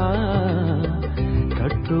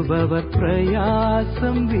 கட்டுபவர்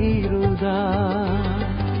பிரயாசம் வீருதா.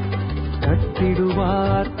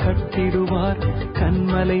 கட்டிடுவார் கட்டிடுவார்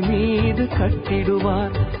கன்மலை மீது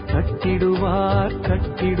கட்டிடுவார். கட்டிடுவார்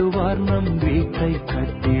கட்டிடுவார் நம் வீட்டை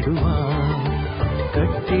கட்டிடுவார்.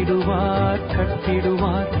 கட்டிடுவார்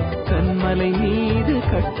கட்டிடுவார் கன்மலை மீது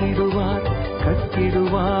கட்டிடுவார்.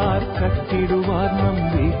 கட்டிடுவார் கட்டிடுவார் நம்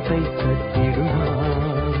வீட்டை கட்டிடுவார்.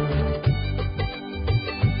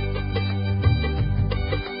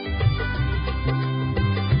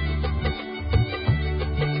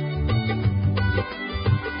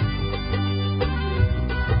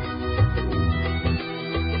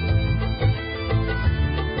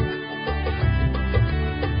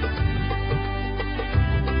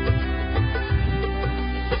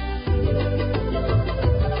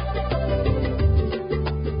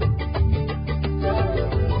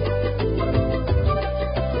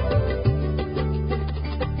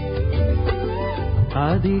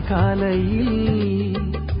 அதிகாலையில்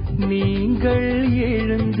நீங்கள்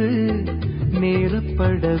எழுந்து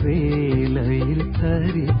நேரப்பட வேளையில்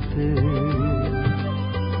தரித்து.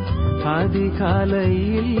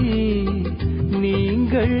 அதிகாலையில்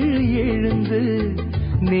நீங்கள் எழுந்து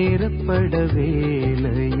நேரப்பட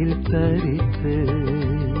வேளையில் தரித்து.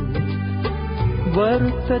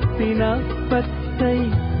 வருத்தத்தின் அப்பத்தை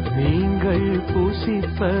நீங்கள்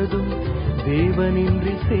புசிப்பதும்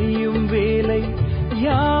தேவனின்றி செய்யும் வேலை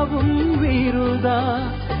யாவும் வீருதா.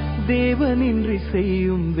 தேவனின்றி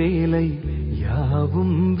செய்யும் வேலை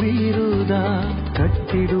யாவும் வீருதா.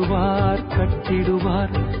 கட்டிடுவார்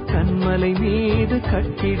கட்டிடுவார் கன்மலை மீது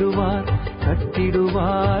கட்டிடுவார்.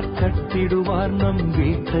 கட்டிடுவார் கட்டிடுவார் நம்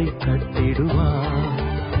வீட்டை கட்டிடுவார்.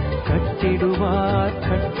 கட்டிடுவார்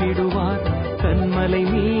கட்டிடுவார் கன்மலை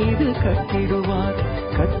மீது கட்டிடுவார்.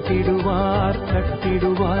 கட்டிடுவார்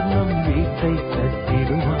கட்டிடுவார் நம் வீட்டை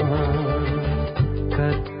கட்டிடுவார்.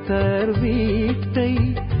 கர்த்தர் வீட்டை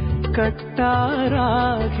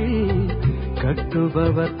கட்டாராகி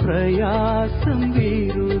கட்டுபவர் பிரயாசம்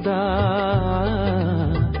வீருதா.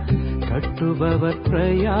 கட்டுபவர்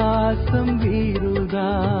பிரயாசம் வீருதா.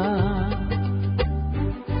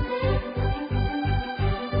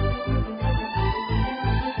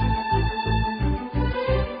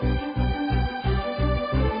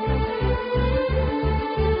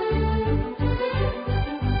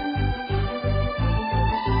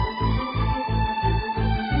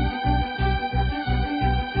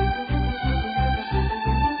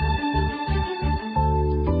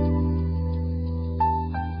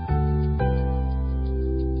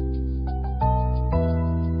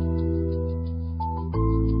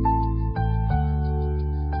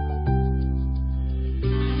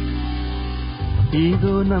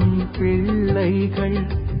 இதோ நம் பிள்ளைகள்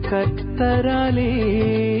கர்த்தராலே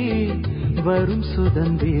வரும்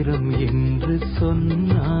சுதந்திரம் என்று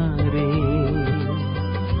சொன்னாரே.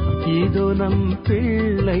 இதோ நம்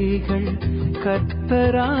பிள்ளைகள்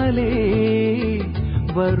கர்த்தராலே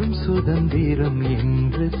வரும் சுதந்திரம்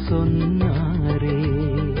என்று சொன்னாரே.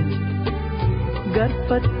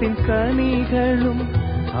 கர்ப்பத்தின் கனிகளும்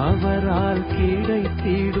அவரால்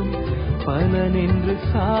கிடைத்திடும் பலனென்று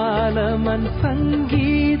சாலமன்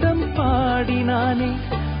சங்கீதம் பாடினானே.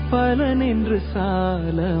 பலனென்று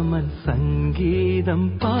சாலமன் சங்கீதம்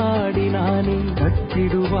பாடினானே.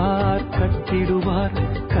 கட்டிடுவார் கட்டிடுவார்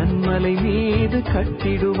கன்மலை மீது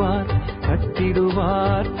கட்டிடுவார்.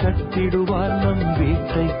 கட்டிடுவார் கட்டிடுவார் நம்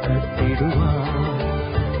வீட்டை கட்டிடுவார்.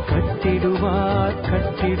 கட்டிடுவார்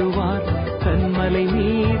கட்டிடுவார் கன்மலை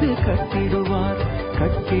மீது கட்டிடுவார்.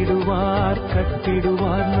 கட்டிடுவார்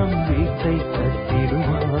கட்டிடுவார் நம் வீட்டை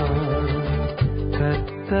கட்டிடுவார்.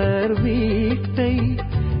 கர்த்தர் வீட்டை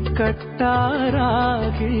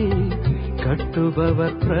கட்டாராகி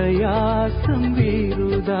கட்டுபவர் பிரயாசம்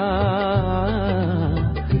வீருதா.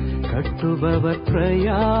 கட்டுபவர்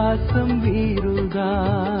பிரயாசம் வீருதா.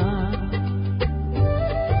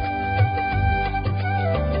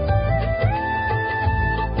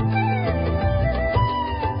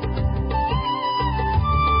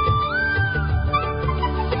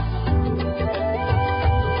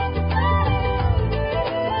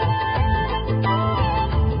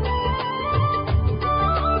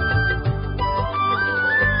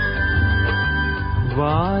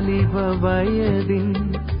 வாலிப வயதின்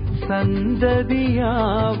சந்ததியாவரும்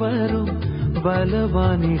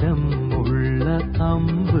பலவானிடம் உள்ள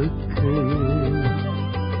அம்புக்கு.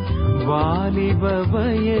 வாலிப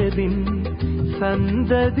வயதின்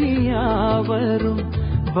சந்ததியாவரும்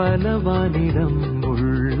பலவானிடம்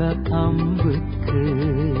உள்ள அம்புக்கு.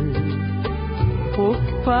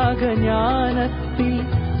 ஒப்பாக ஞானத்தில்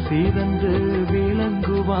சிறந்து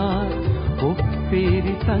விளங்குவார்.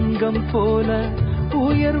 ஒப்பேரி தங்கம் போல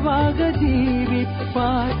உயர்வாக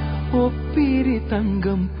ஜீவிப்பார். ஒப்பேரி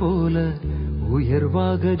தங்கம் போல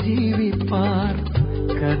உயர்வாக ஜீவிப்பார்.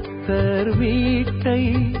 கர்த்தர் வீட்டை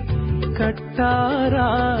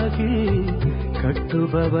கட்டாராகி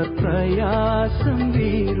கட்டுபவர் பிரயாசம்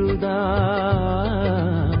வீருதா.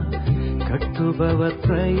 கட்டுபவர்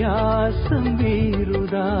பிரயாசம்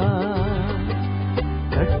வீருதா.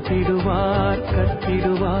 கட்டிடுவார்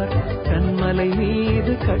கட்டிடுவார் கண்மலை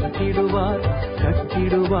மீது கட்டிடுவார்.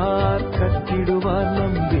 கட்டிடுவார் கட்டிடுவார்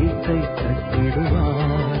நம் வீட்டை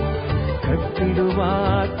கட்டிடுவார்.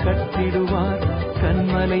 கட்டிடுவார் கட்டிடுவார்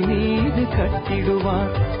கண்மலை மீது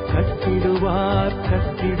கட்டிடுவார். கட்டிடுவார்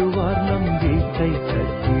கட்டிடுவார் நம் வீட்டை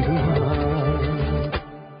கட்டிடுவார்.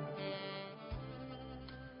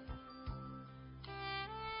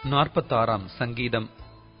 46ஆம் சங்கீதம்.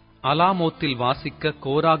 அலாமோத்தில் வாசிக்க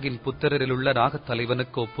கோராகின் புத்திரரிலுள்ள ராகத்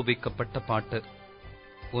தலைவனுக்கு ஒப்புவிக்கப்பட்ட பாட்டு.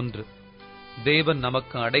 1. தேவன்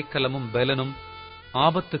நமக்கு அடைக்கலமும் பலனும்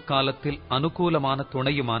ஆபத்து காலத்தில் அனுகூலமான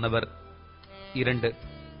துணையுமானவர். 2.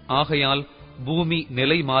 ஆகையால் பூமி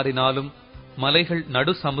நிலை மாறினாலும் மலைகள்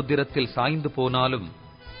நடு சமுத்திரத்தில் சாய்ந்து போனாலும்.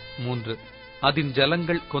 3. அதன்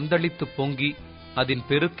ஜலங்கள் கொந்தளித்து பொங்கி அதன்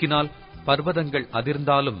பெருக்கினால் பர்வதங்கள்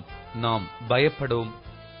அதிர்ந்தாலும் நாம் பயப்படோம்.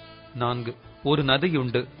 4. ஒரு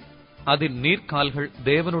நதியுண்டு, அதன் நீர்க்கால்கள்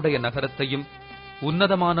தேவனுடைய நகரத்தையும்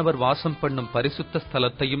உன்னதமானவர் வாசம் பண்ணும் பரிசுத்த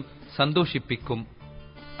ஸ்தலத்தையும் சந்தோஷிப்பிக்கும்.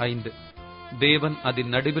 5. தேவன் அதன்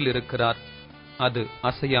நடுவில் இருக்கிறார், அது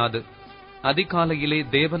அசையாது. அதிகாலையிலே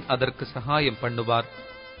தேவன் அதற்கு சகாயம் பண்ணுவார்.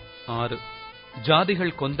 6.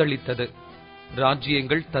 ஜாதிகள் கொந்தளித்தது,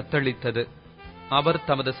 ராஜ்யங்கள் தத்தளித்தது. அவர்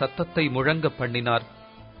தமது சத்தத்தை முழங்க பண்ணினார்,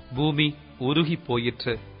 பூமி உருகி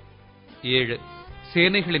போயிற்று. 7.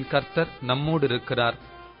 சேனைகளின் கர்த்தர் நம்மோடு இருக்கிறார்,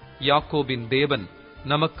 யாக்கோபின் தேவன்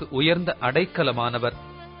நமக்கு உயர்ந்த அடைக்கலமானவர்.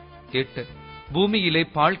 8. பூமியிலே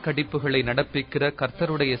பால் கடிப்புகளை நடப்பிக்கிற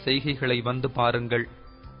கர்த்தருடைய செய்கைகளை வந்து பாருங்கள்.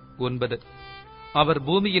 9. அவர்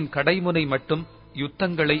பூமியின் கடைமுனை மட்டும்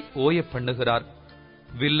யுத்தங்களை ஓய பண்ணுகிறார்.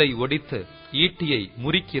 வில்லை ஒடித்து ஈட்டியை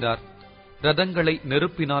முறிக்கிறார், ரதங்களை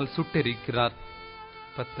நெருப்பினால் சுட்டெரிக்கிறார்.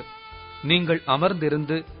 10. நீங்கள்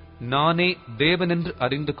அமர்ந்திருந்து நானே தேவனென்று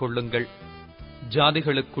அறிந்து கொள்ளுங்கள்.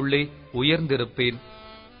 ஜாதிகளுக்குள்ளே உயர்ந்திருப்பேன்,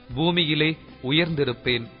 பூமியிலே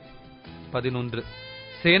உயர்ந்திருப்பேன். 11.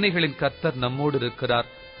 சேனைகளின் கர்த்தர் நம்மோடு இருக்கிறார்,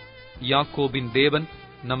 யாக்கோபின் தேவன்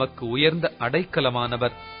நமக்கு உயர்ந்த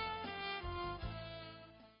அடைக்கலமானவர்.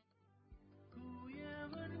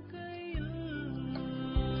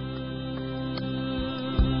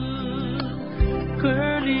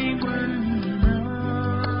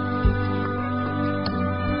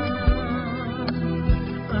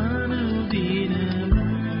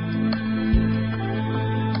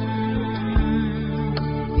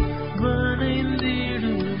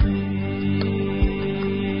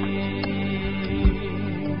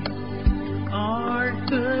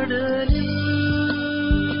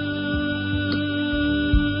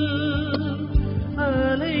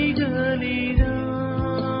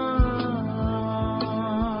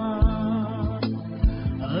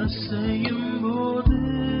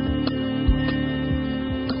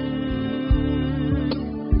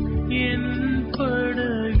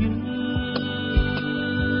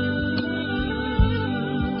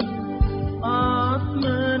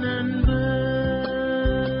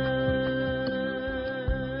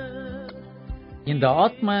 இந்த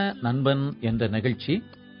ஆத்ம நண்பன் என்ற நிகழ்ச்சி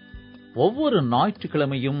ஒவ்வொரு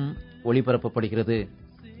ஞாயிற்றுக்கிழமையும் ஒளிபரப்பப்படுகிறது.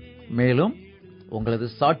 மேலும் உங்களது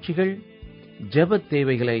சாட்சிகள், ஜெப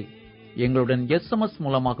தேவைகளை எங்களுடன் SMS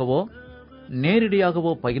மூலமாகவோ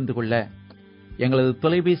நேரடியாகவோ பகிர்ந்து கொள்ள எங்களது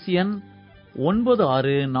தொலைபேசி எண்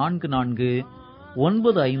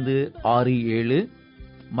 96449567.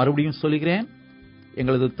 மறுபடியும் சொல்கிறேன்,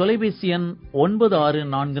 எங்களது தொலைபேசி எண்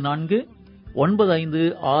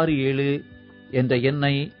 96449567 என்ற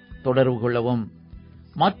எண்ணை தொடர்பு கொள்ளவும்.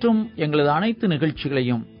 மற்றும் எங்களது அனைத்து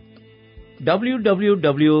நிகழ்ச்சிகளையும்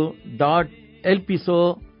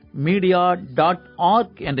www.elpisomedia.org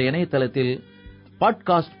என்ற இணையதளத்தில்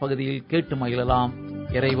பாட்காஸ்ட் பகுதியில் கேட்டு மகிழலாம்.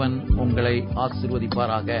 இறைவன் உங்களை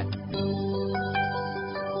ஆசீர்வதிப்பாராக.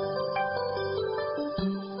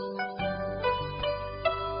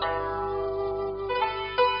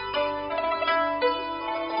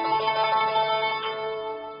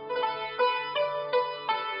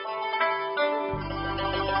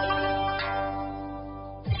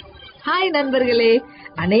 ஹாய் நண்பர்களே,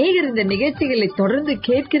 அநேகர் இந்த நிகழ்ச்சிகளை தொடர்ந்து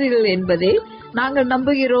கேட்கிறீர்கள் என்பதை நாங்கள்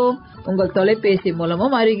நம்புகிறோம். உங்கள் தொலைபேசி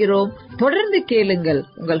மூலமும் அறிகிறோம். தொடர்ந்து கேளுங்கள்.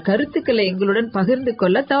 உங்கள் கருத்துக்களை எங்களுடன் பகிர்ந்து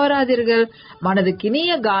கொள்ள தவறாதீர்கள்.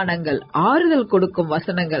 மனதுக்கினிய கானங்கள், ஆறுதல் கொடுக்கும்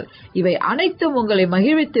வசனங்கள், இவை அனைத்தும் உங்களை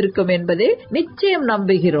மகிழ்வித்திருக்கும் என்பதை நிச்சயம்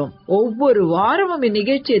நம்புகிறோம். ஒவ்வொரு வாரமும்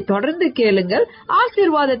இந்நிகழ்ச்சியை தொடர்ந்து கேளுங்கள்.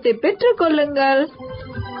 ஆசீர்வாதத்தை பெற்றுக் கொள்ளுங்கள்.